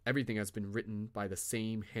birds. Everything has been written by the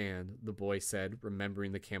same hand," the boy said,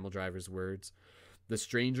 remembering the camel driver's words. The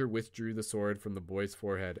stranger withdrew the sword from the boy's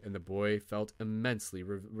forehead, and the boy felt immensely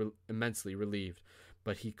relieved,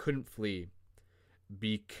 but he couldn't flee.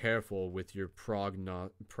 "Be careful with your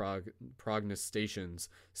prognostications,"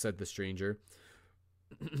 said the stranger.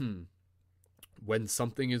 "When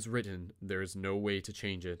something is written, there is no way to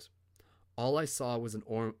change it." "All I saw was an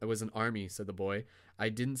army," said the boy. "I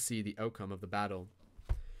didn't see the outcome of the battle."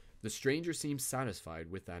 The stranger seemed satisfied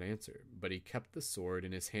with that answer, but he kept the sword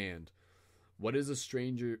in his hand. What is a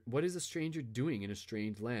stranger doing in a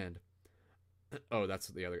strange land?" Oh, that's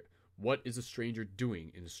the other. "What is a stranger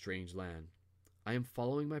doing in a strange land?" "I am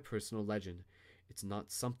following my personal legend. It's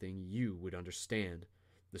not something you would understand."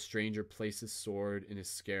 The stranger placed his sword in his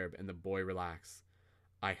scarab, and the boy relaxed.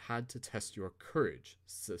 "I had to test your courage,"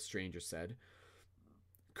 the stranger said.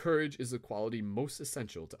 "Courage is the quality most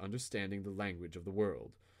essential to understanding the language of the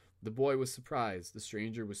world." The boy was surprised. The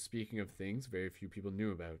stranger was speaking of things very few people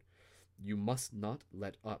knew about. "You must not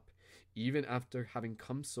let up. Even after having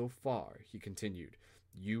come so far," he continued,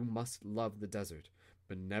 "you must love the desert,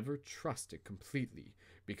 but never trust it completely,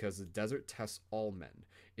 because the desert tests all men.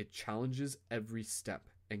 It challenges every step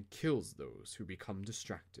and kills those who become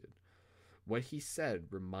distracted." What he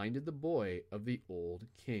said reminded the boy of the old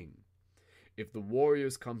king. "If the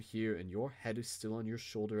warriors come here and your head is still on your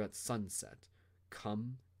shoulder at sunset,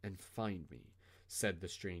 come and find me," said the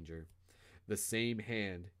stranger. The same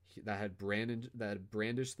hand that had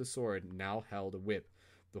brandished the sword now held a whip.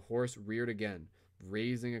 The horse reared again,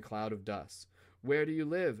 raising a cloud of dust. "Where do you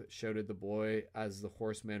live?" shouted the boy as the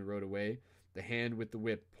horseman rode away. The hand with the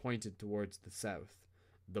whip pointed towards the south.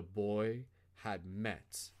 The boy had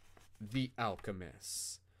met The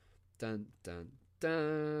Alchemist. Dun, dun, dun.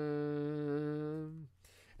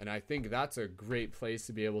 And I think that's a great place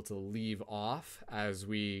to be able to leave off as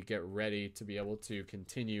we get ready to be able to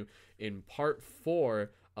continue in part 4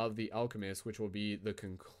 of The Alchemist, which will be the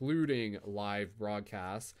concluding live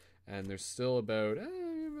broadcast. And there's still about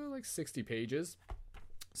like 60 pages.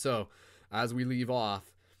 So as we leave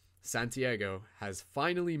off, Santiago has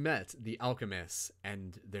finally met the Alchemist,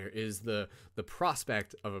 and there is the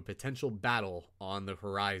prospect of a potential battle on the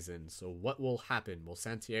horizon. So what will happen? Will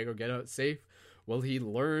Santiago get out safe? Will he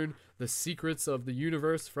learn the secrets of the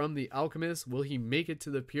universe from the Alchemist? Will he make it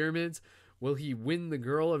to the pyramids? Will he win the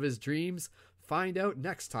girl of his dreams? Find out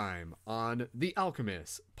next time on The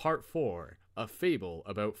Alchemist, Part 4, A Fable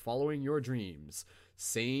About Following Your Dreams.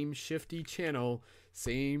 Same shifty channel,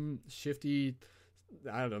 same shifty...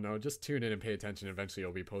 I don't know, just tune in and pay attention. Eventually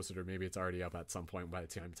it'll be posted, or maybe it's already up at some point by the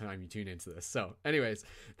time you tune into this. So anyways,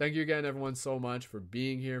 thank you again, everyone, so much for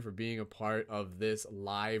being here, for being a part of this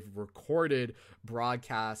live recorded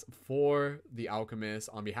broadcast for The Alchemist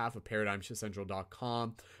on behalf of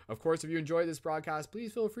ParadigmShiftCentral.com. Of course, if you enjoyed this broadcast,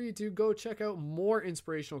 please feel free to go check out more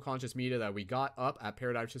inspirational conscious media that we got up at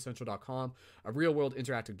ParadigmShiftCentral.com, a real-world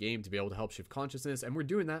interactive game to be able to help shift consciousness. And we're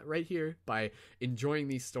doing that right here by enjoying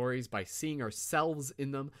these stories, by seeing ourselves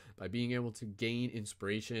in them, by being able to gain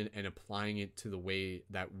inspiration and applying it to the way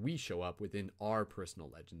that we show up within our personal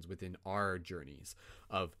legends, within our journeys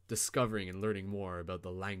of discovering and learning more about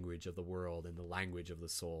the language of the world and the language of the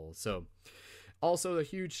soul. So also, a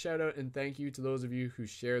huge shout out and thank you to those of you who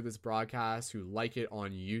share this broadcast, who like it on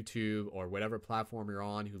YouTube or whatever platform you're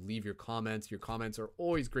on, who leave your comments. Your comments are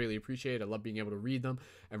always greatly appreciated. I love being able to read them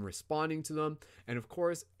and responding to them. And of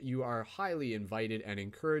course, you are highly invited and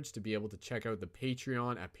encouraged to be able to check out the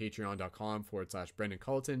Patreon at patreon.com/Brendan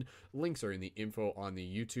Culleton. Links are in the info on the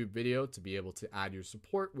YouTube video to be able to add your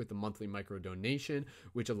support with the monthly micro donation,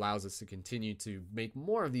 which allows us to continue to make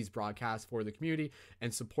more of these broadcasts for the community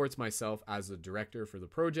and supports myself as the director for the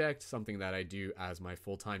project, something that I do as my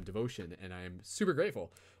full-time devotion, and I am super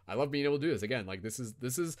grateful. I love being able to do this. Again, like this is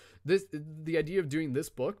the idea of doing this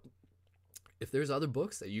book. If there's other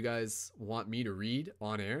books that you guys want me to read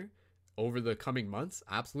on air over the coming months,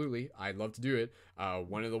 absolutely, I'd love to do it.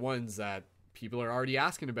 One of the ones that people are already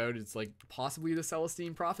asking about is like possibly the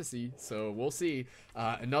Celestine Prophecy, so we'll see.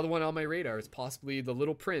 Another one on my radar is possibly The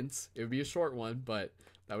Little Prince. It would be a short one, but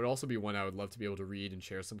that would also be one I would love to be able to read and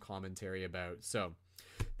share some commentary about. So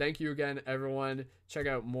thank you again, everyone. Check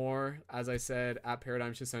out more, as I said, at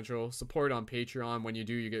Paradigm Shift Central. Support on Patreon. When you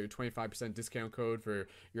do, you get your 25% discount code for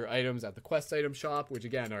your items at the Quest item shop, which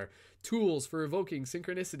again are tools for evoking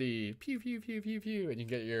synchronicity. Pew, pew, pew, pew, pew. And you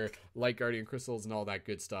get your Light Guardian crystals and all that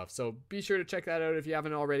good stuff. So be sure to check that out if you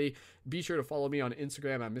haven't already. Be sure to follow me on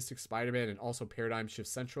Instagram at Mystic Spider-Man and also Paradigm Shift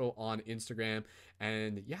Central on Instagram.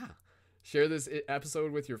 And yeah, share this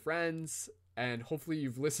episode with your friends, and hopefully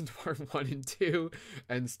you've listened to part 1 and 2,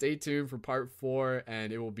 and stay tuned for part 4,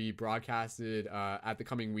 and it will be broadcasted at the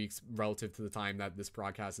coming weeks relative to the time that this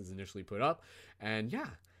broadcast is initially put up. And yeah,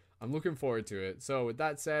 I'm looking forward to it. So with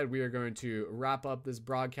that said, we are going to wrap up this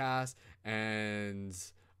broadcast and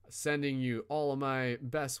sending you all of my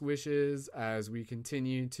best wishes as we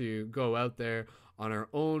continue to go out there on our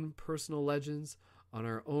own personal legends, on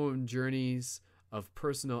our own journeys of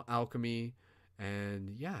personal alchemy. And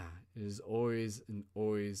yeah, it is always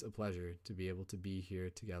a pleasure to be able to be here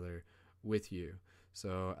together with you.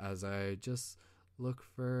 So as I just look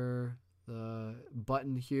for the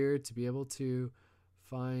button here to be able to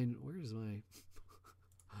find, where's my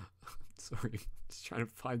sorry, just trying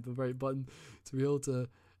to find the right button to be able to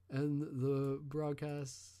end the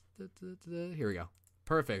broadcast. Here we go.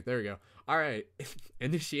 Perfect. There we go. All right.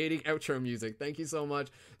 Initiating outro music. Thank you so much.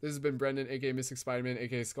 This has been Brendan, aka Mystic Spider-Man,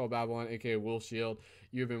 aka Skull Babylon, aka Wolf Shield.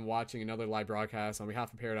 You've been watching another live broadcast on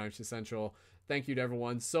behalf of Paradigm Shift Central. Thank you to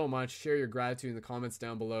everyone so much. Share your gratitude in the comments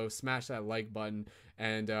down below. Smash that like button.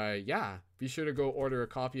 And yeah, be sure to go order a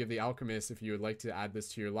copy of The Alchemist if you would like to add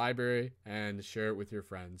this to your library and share it with your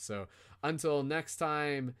friends. So until next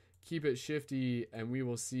time, keep it shifty, and we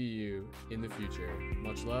will see you in the future.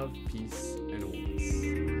 Much love, peace, and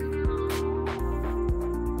wholeness.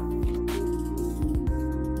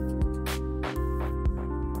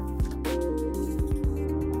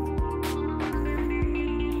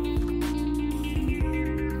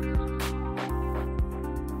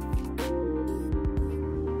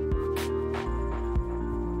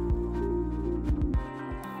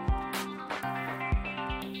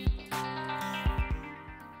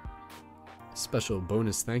 special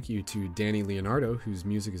bonus thank you to Danny Leonardo, whose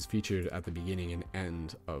music is featured at the beginning and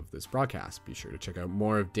end of this broadcast. Be sure to check out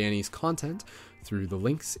more of Danny's content through the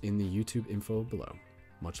links in the YouTube info below.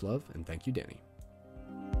 Much love, and thank you, Danny.